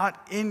is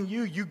not in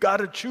you. You got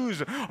to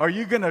choose. Are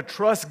you going to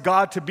trust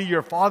God to be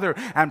your Father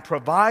and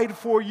provide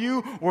for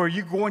you, or are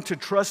you going to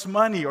trust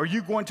money? Are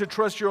you going to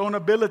trust your own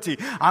ability?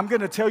 I'm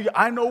going to tell you,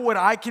 I know what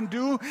I can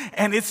do,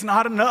 and it's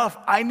not enough.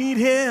 I need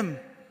Him.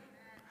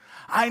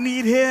 I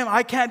need Him.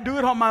 I can't do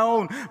it on my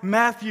own.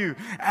 Matthew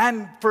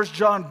and 1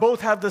 John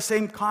both have the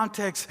same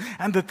context.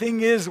 And the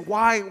thing is,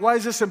 why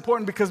is this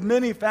important? Because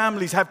many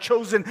families have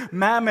chosen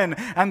mammon,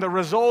 and the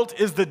result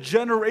is the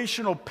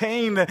generational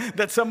pain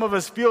that some of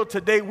us feel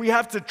today. We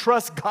have to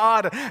trust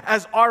God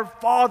as our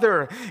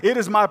Father. It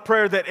is my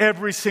prayer that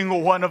every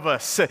single one of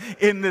us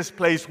in this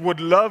place would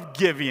love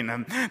giving,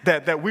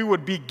 that we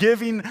would be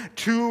giving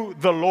to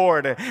the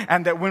Lord,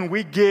 and that when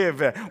we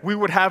give, we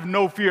would have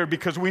no fear,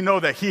 because we know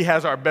that He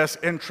has our best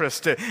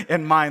interest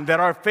in mind,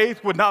 that our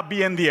faith would not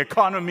be in the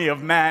economy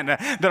of man,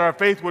 that our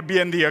faith would be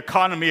in the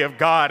economy of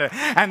God,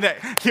 and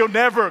that He'll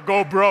never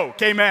go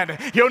broke. Amen.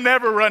 He'll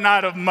never run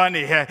out of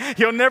money.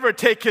 He'll never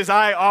take His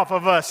eye off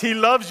of us. He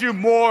loves you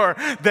more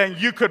than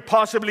you could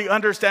possibly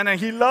understand, and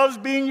He loves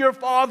being your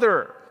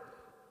Father.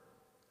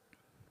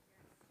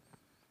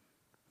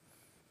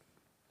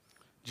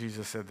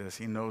 Jesus said this,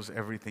 He knows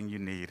everything you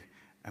need.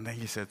 And then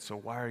He said, so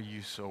why are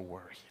you so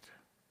worried?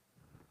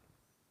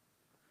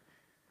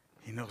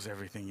 He knows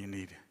everything you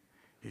need.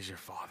 He's your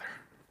Father.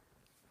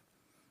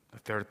 The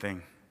third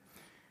thing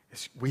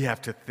is we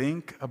have to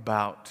think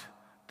about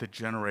the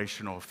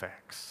generational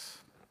effects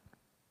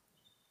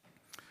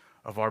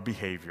of our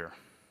behavior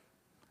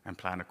and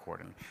plan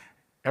accordingly.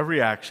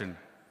 Every action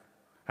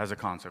has a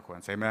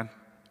consequence. Amen?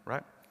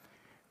 Right?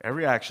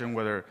 Every action,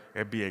 whether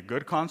it be a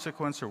good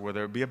consequence or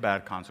whether it be a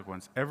bad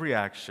consequence, every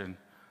action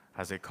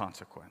has a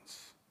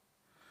consequence.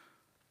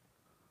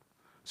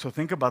 So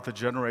think about the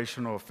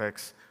generational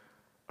effects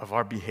of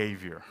our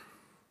behavior,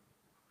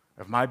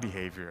 of my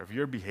behavior, of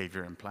your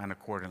behavior, and plan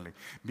accordingly.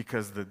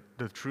 Because the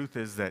truth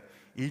is that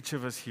each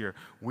of us here,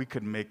 we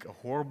could make a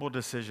horrible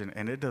decision,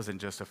 and it doesn't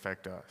just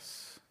affect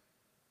us,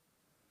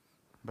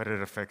 but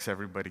it affects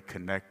everybody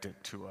connected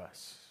to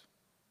us.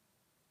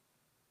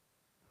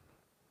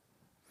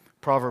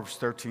 Proverbs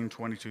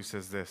 13:22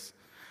 says this,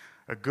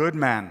 a good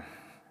man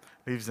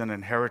leaves an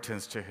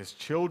inheritance to his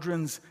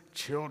children's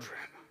children,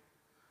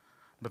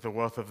 but the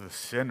wealth of the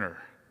sinner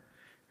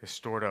is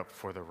stored up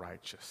for the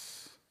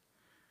righteous.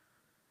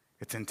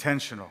 It's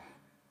intentional.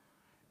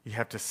 You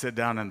have to sit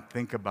down and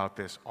think about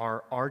this.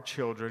 Are our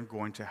children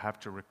going to have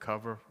to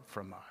recover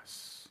from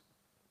us?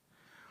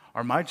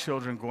 Are my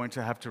children going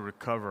to have to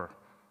recover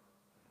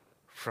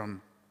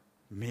from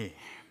me?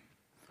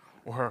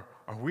 Or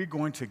are we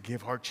going to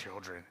give our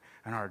children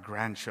and our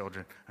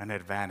grandchildren an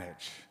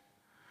advantage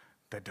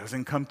that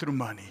doesn't come through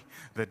money,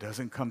 that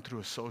doesn't come through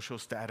a social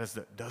status,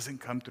 that doesn't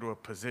come through a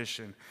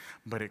position,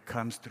 but it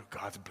comes through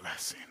God's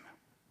blessing?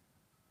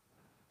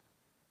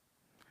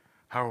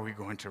 How are we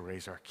going to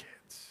raise our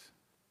kids?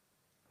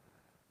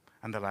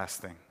 And the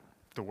last thing,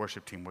 the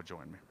worship team will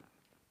join me.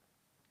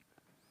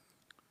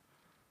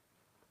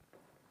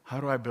 How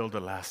do I build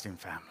a lasting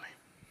family?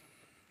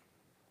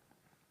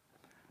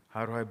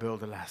 How do I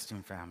build a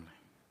lasting family?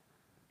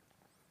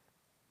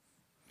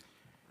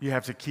 You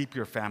have to keep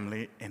your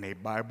family in a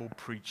Bible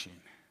preaching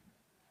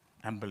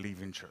and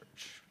believing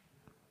church.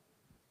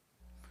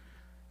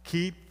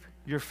 Keep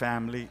your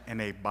family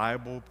in a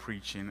Bible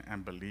preaching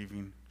and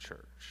believing church.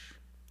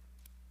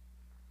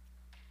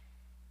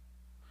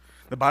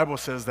 The Bible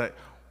says that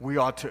we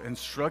ought to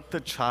instruct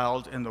the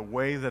child in the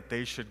way that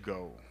they should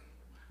go,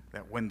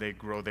 that when they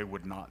grow, they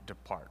would not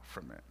depart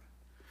from it.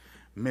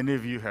 Many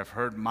of you have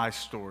heard my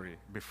story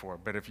before,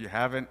 but if you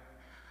haven't,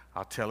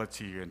 I'll tell it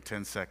to you in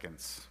 10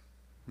 seconds.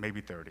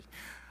 Maybe 30.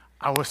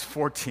 I was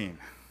 14,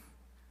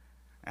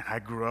 and I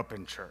grew up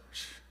in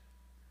church.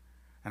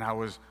 And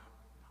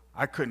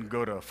I couldn't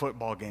go to a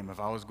football game if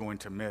I was going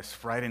to miss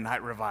Friday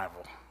night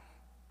revival.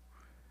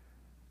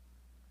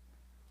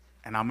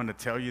 And I'm going to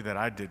tell you that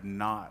I did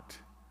not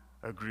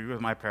agree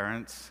with my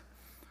parents.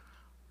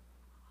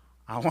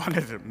 I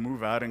wanted to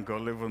move out and go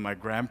live with my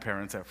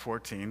grandparents at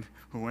 14,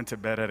 who went to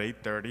bed at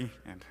 8:30.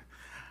 And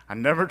I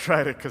never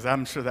tried it because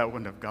I'm sure that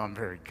wouldn't have gone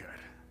very good.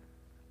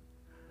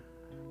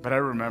 But I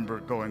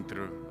remember going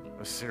through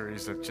a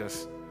series of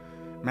just,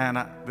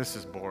 man, this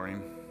is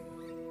boring.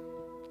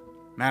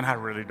 Man, I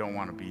really don't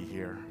want to be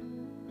here.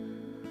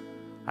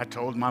 I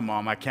told my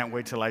mom I can't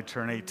wait till I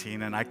turn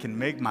 18 and I can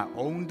make my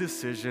own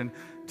decision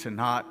to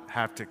not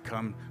have to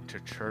come to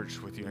church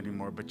with you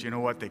anymore. But you know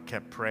what? They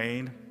kept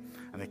praying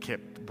and they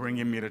kept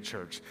bringing me to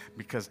church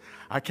because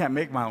I can't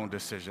make my own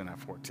decision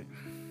at 14.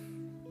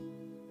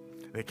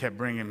 They kept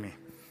bringing me.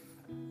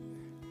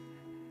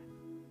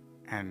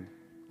 And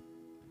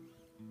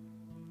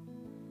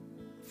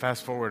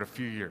fast forward a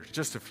few years,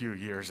 just a few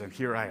years, and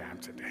here I am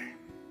today.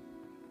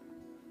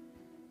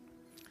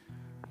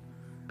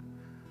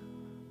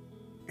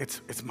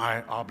 It's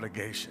my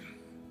obligation.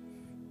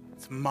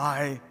 It's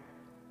my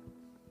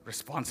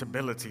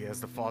responsibility as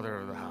the father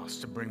of the house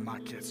to bring my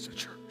kids to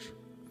church,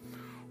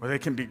 where they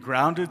can be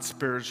grounded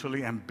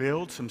spiritually and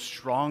build some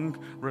strong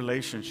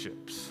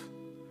relationships.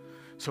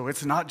 So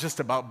it's not just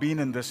about being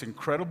in this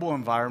incredible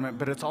environment,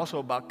 but it's also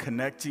about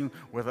connecting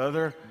with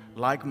other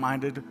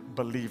like-minded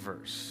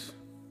believers.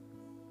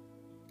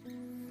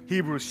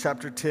 Hebrews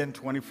chapter 10,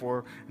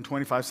 24 and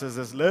 25 says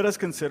this, "Let us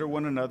consider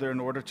one another in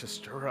order to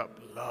stir up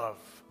love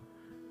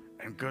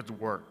and good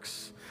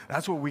works."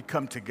 That's what we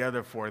come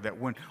together for, that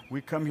when we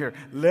come here,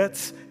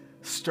 let's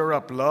stir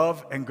up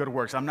love and good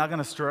works. I'm not going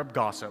to stir up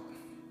gossip.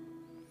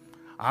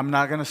 I'm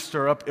not going to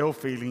stir up ill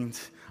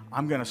feelings.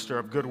 I'm going to stir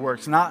up good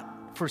works,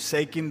 not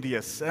forsaking the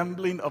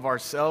assembling of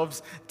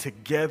ourselves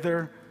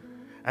together,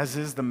 as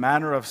is the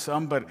manner of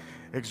some, but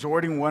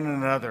exhorting one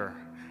another.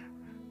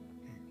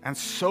 And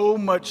so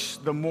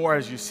much the more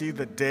as you see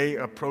the day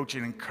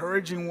approaching,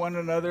 encouraging one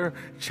another,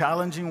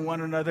 challenging one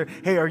another.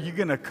 Hey, are you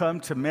going to come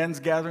to men's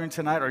gathering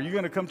tonight? Are you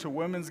going to come to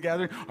women's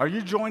gathering? Are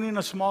you joining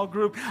a small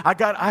group?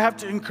 I have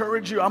to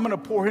encourage you. I'm going to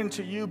pour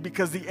into you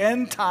because the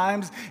end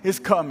times is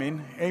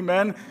coming.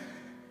 Amen.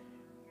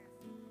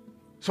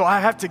 So I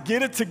have to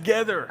get it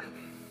together.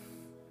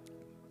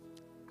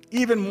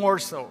 Even more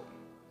so.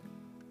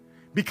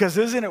 Because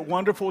isn't it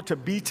wonderful to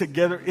be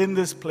together in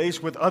this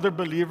place with other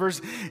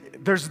believers?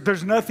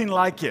 There's nothing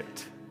like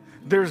it.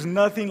 There's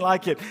nothing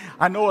like it.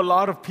 I know a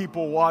lot of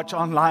people watch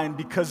online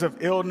because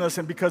of illness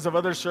and because of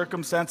other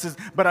circumstances,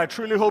 but I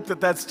truly hope that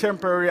that's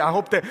temporary. I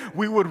hope that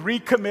we would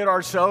recommit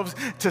ourselves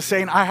to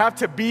saying, I have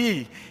to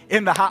be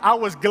in the house. I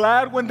was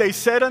glad when they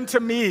said unto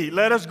me,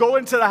 let us go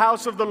into the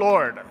house of the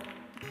Lord.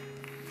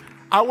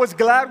 I was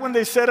glad when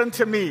they said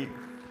unto me.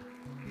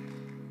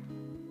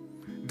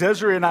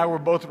 Desiree and I were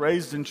both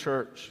raised in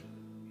church,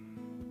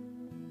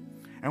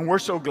 and we're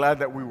so glad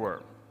that we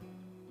were.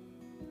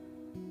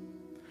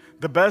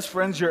 The best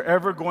friends you're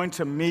ever going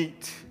to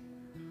meet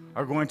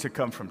are going to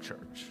come from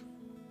church.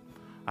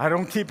 I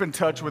don't keep in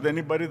touch with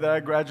anybody that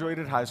I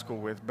graduated high school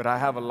with, but I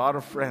have a lot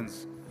of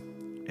friends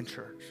in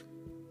church.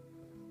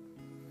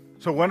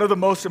 So one of the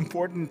most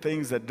important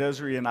things that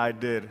Desiree and I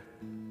did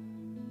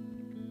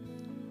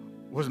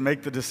was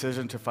make the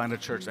decision to find a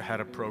church that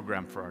had a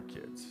program for our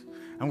kids.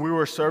 And we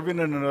were serving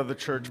in another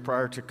church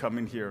prior to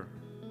coming here.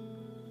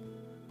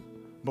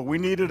 But we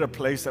needed a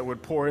place that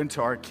would pour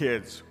into our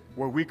kids,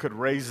 where we could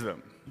raise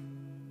them.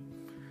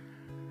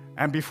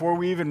 And before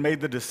we even made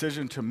the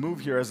decision to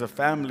move here as a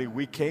family,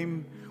 we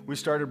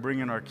started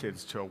bringing our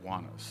kids to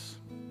Awanas.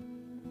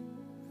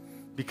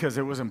 Because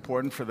it was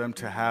important for them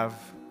to have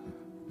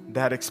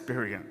that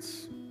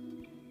experience.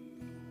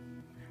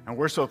 And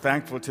we're so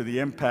thankful to the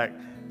Impact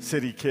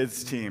City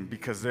Kids team,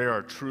 because they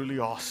are truly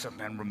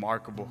awesome and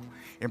remarkable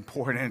in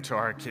pouring into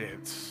our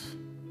kids.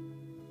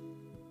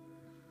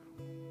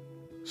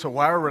 So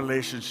why are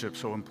relationships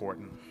so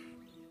important?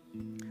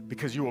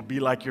 Because you will be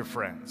like your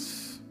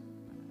friends.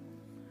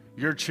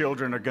 Your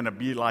children are going to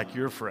be like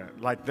your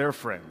friend, like their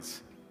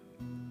friends.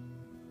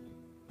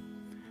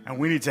 And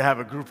we need to have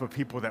a group of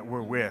people that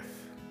we're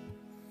with,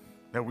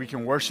 that we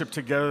can worship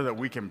together, that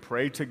we can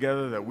pray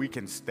together, that we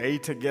can stay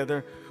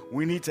together.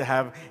 We need to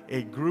have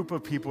a group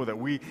of people that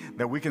we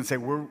can say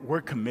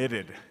we're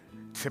committed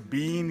to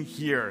being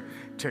here,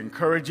 to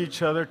encourage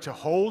each other, to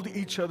hold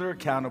each other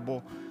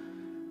accountable,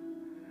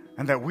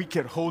 and that we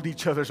can hold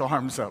each other's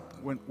arms up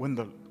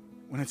when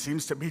it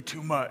seems to be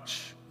too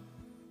much.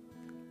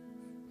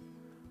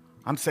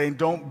 I'm saying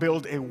don't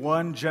build a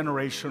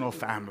one-generational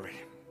family.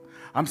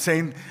 I'm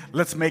saying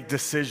let's make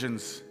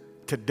decisions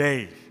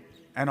today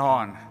and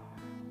on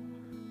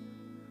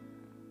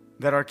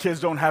that our kids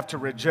don't have to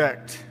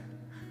reject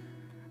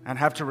and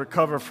have to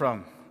recover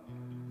from.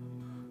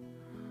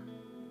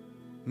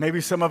 Maybe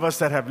some of us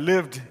that have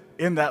lived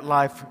in that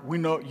life, you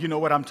know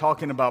what I'm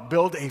talking about.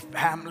 Build a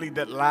family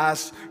that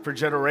lasts for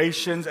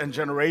generations and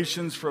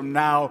generations from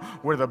now,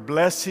 where the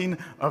blessing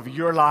of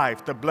your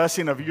life, the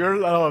blessing of your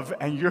love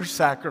and your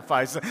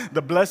sacrifice,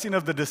 the blessing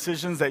of the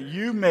decisions that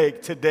you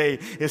make today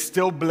is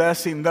still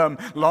blessing them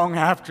long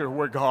after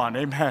we're gone.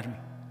 Amen.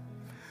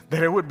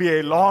 That it would be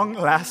a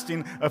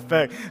long-lasting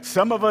effect.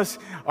 Some of us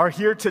are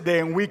here today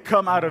and we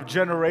come out of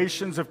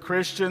generations of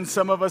Christians.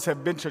 Some of us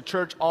have been to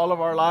church all of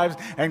our lives,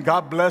 and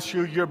God bless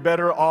you, you're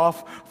better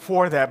off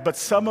for that. But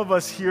some of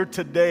us here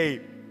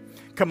today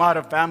come out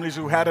of families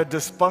who had a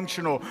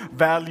dysfunctional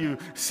value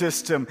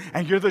system,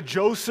 and you're the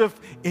Joseph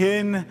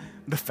in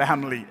the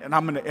family. And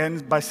I'm going to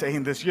end by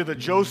saying this. You're the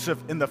Joseph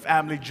in the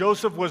family.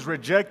 Joseph was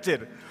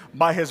rejected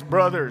by his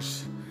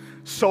brothers,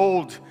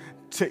 sold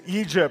to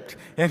Egypt,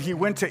 and he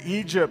went to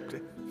Egypt,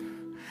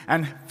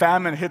 and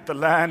famine hit the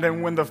land.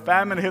 And when the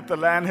famine hit the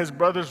land, his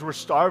brothers were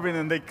starving,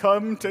 and they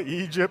come to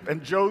Egypt,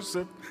 and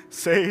Joseph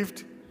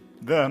saved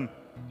them.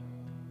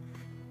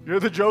 You're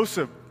the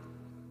Joseph.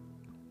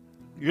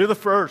 You're the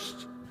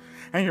first.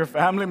 And your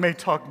family may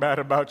talk bad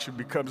about you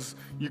because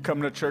you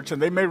come to church,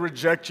 and they may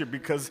reject you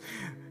because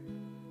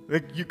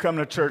you come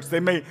to church. They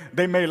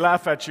may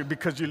laugh at you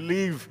because you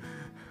leave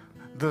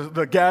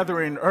the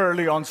gathering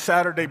early on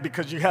Saturday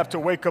because you have to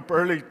wake up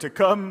early to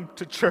come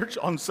to church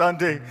on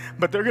Sunday.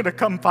 But they're going to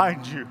come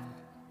find you.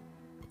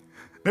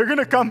 They're going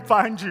to come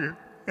find you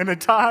in a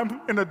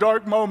time, in a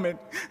dark moment,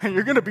 and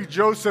you're going to be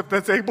Joseph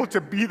that's able to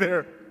be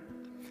there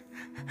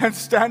and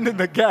stand in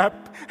the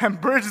gap and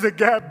bridge the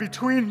gap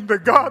between the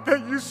God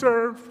that you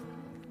serve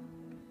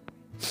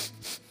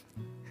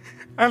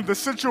and the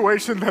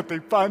situation that they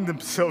find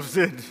themselves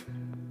in.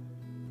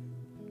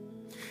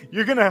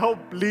 You're going to help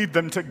lead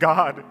them to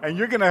God, and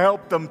you're going to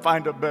help them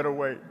find a better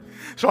way.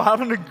 So I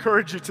want to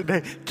encourage you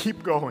today,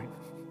 keep going.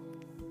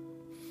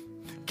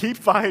 Keep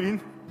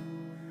fighting.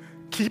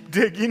 Keep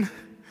digging.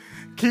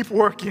 Keep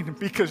working,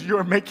 because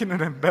you're making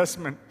an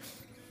investment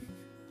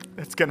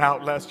that's going to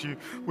outlast you.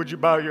 Would you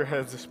bow your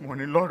heads this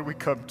morning? Lord, we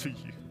come to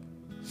you.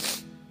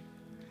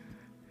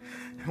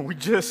 And we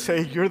just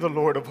say, you're the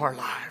Lord of our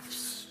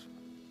lives.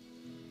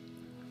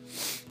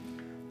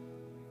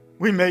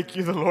 We make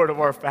you the Lord of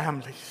our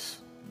families.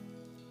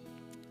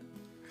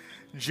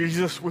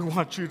 Jesus, we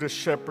want you to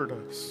shepherd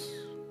us.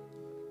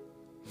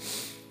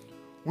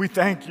 We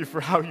thank you for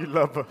how you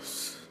love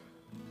us.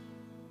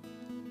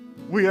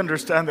 We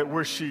understand that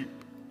we're sheep.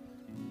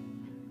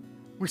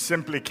 We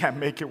simply can't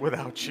make it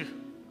without you.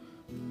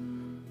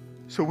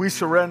 So we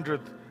surrender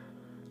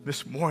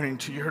this morning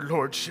to your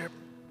lordship.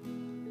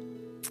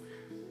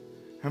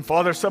 And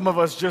Father, some of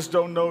us just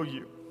don't know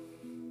you.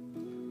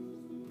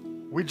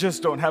 We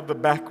just don't have the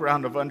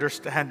background of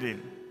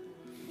understanding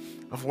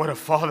of what a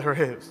father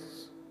is.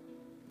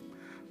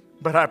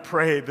 But I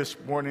pray this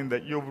morning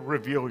that you'll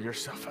reveal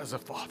yourself as a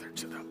father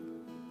to them.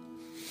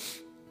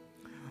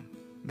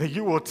 That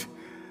you will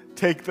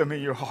take them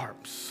in your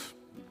arms.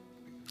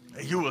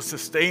 That you will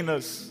sustain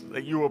us.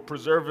 That you will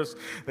preserve us.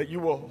 That you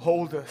will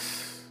hold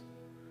us.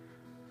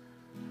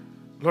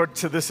 Lord,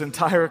 to this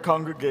entire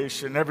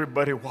congregation,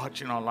 everybody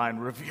watching online,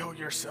 reveal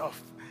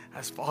yourself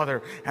as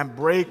Father and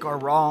break our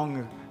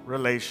wrong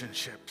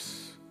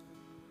relationships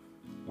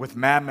with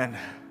mammon.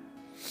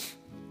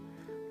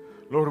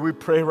 Lord, we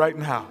pray right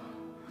now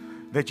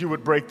that you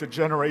would break the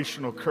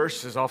generational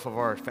curses off of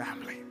our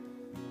family.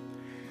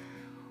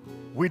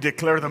 We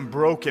declare them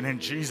broken in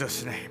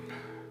Jesus' name.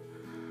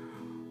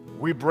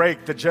 We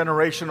break the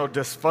generational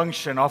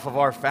dysfunction off of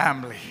our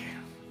family.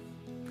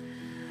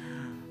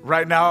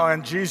 Right now,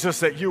 in Jesus,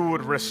 that you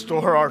would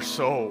restore our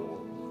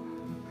soul,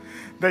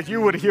 that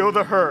you would heal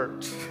the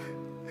hurt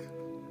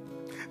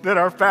that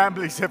our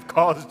families have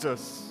caused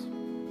us.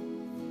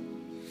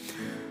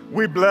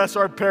 We bless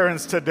our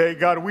parents today,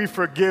 God. We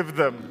forgive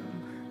them.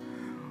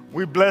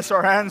 We bless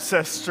our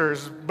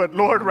ancestors, but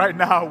Lord, right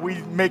now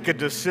we make a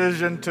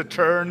decision to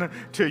turn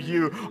to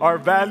you. Our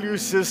value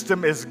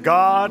system is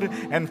God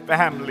and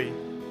family.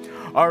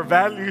 Our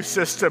value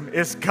system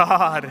is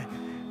God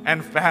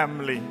and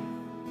family.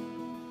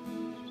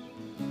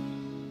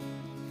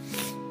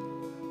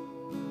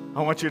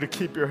 I want you to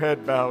keep your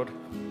head bowed.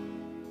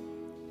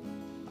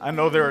 I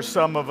know there are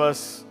some of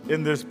us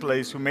in this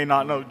place who may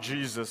not know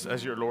Jesus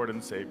as your Lord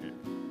and Savior.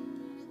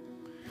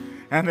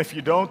 And if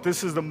you don't,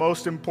 this is the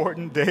most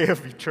important day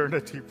of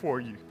eternity for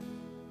you.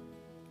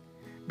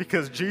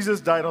 Because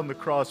Jesus died on the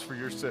cross for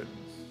your sins.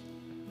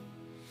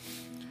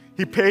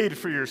 He paid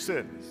for your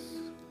sins.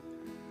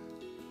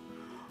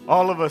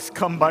 All of us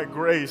come by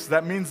grace.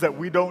 That means that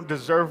we don't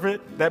deserve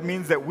it. That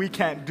means that we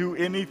can't do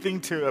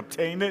anything to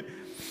obtain it.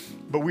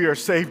 But we are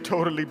saved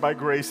totally by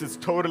grace. It's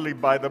totally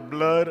by the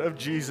blood of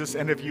Jesus.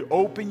 And if you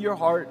open your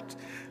heart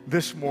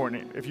this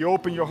morning, if you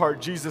open your heart,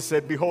 Jesus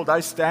said, "Behold, I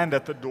stand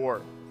at the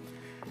door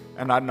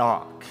and I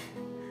knock.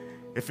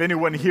 If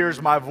anyone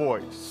hears my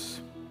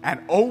voice and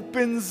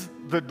opens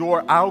the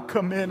door, I'll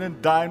come in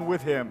and dine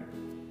with him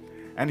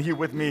and he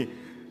with me."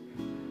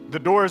 The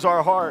door is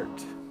our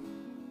heart.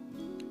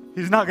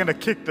 He's not going to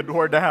kick the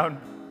door down.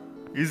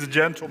 He's a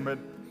gentleman.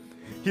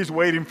 He's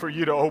waiting for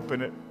you to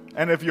open it.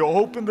 And if you'll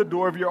open the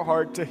door of your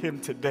heart to him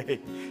today,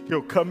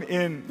 he'll come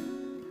in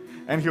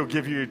and he'll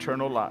give you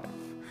eternal life.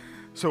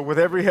 So with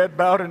every head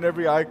bowed and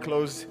every eye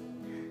closed,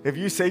 if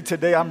you say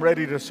today, "I'm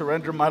ready to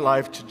surrender my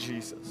life to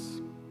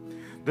Jesus,"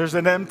 there's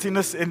an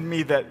emptiness in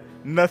me that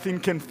nothing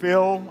can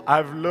fill.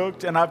 I've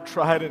looked and I've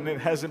tried and it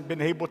hasn't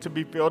been able to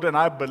be filled. And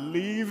I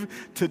believe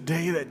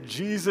today that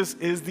Jesus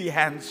is the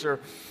answer.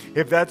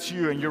 If that's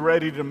you and you're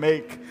ready to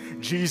make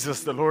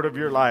Jesus the Lord of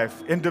your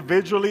life,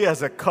 individually,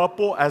 as a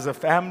couple, as a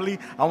family,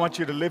 I want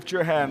you to lift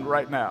your hand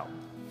right now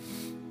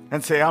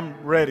and say, "I'm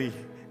ready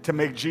to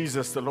make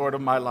Jesus the Lord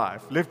of my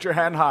life." Lift your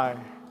hand high.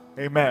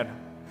 Amen.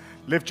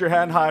 Lift your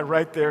hand high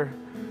right there.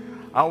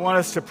 I want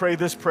us to pray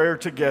this prayer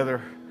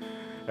together.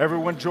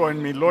 Everyone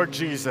join me. Lord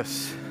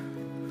Jesus,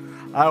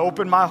 I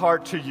open my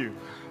heart to you,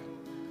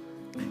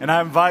 and I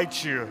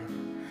invite you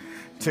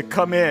to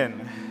come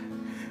in,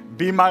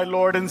 be my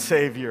Lord and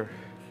Savior.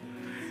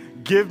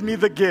 Give me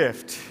the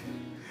gift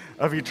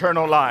of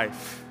eternal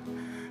life.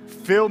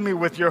 Fill me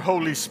with your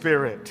Holy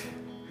Spirit.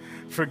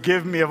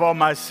 Forgive me of all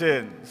my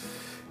sins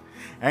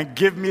and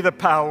give me the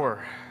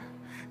power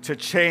to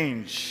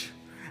change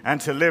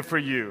and to live for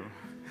you.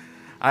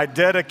 I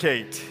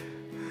dedicate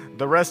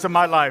the rest of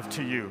my life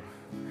to you.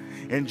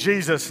 In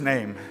Jesus'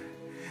 name,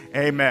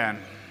 amen.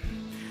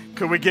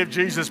 Could we give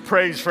Jesus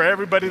praise for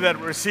everybody that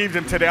received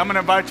him today? I'm going to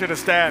invite you to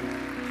stand.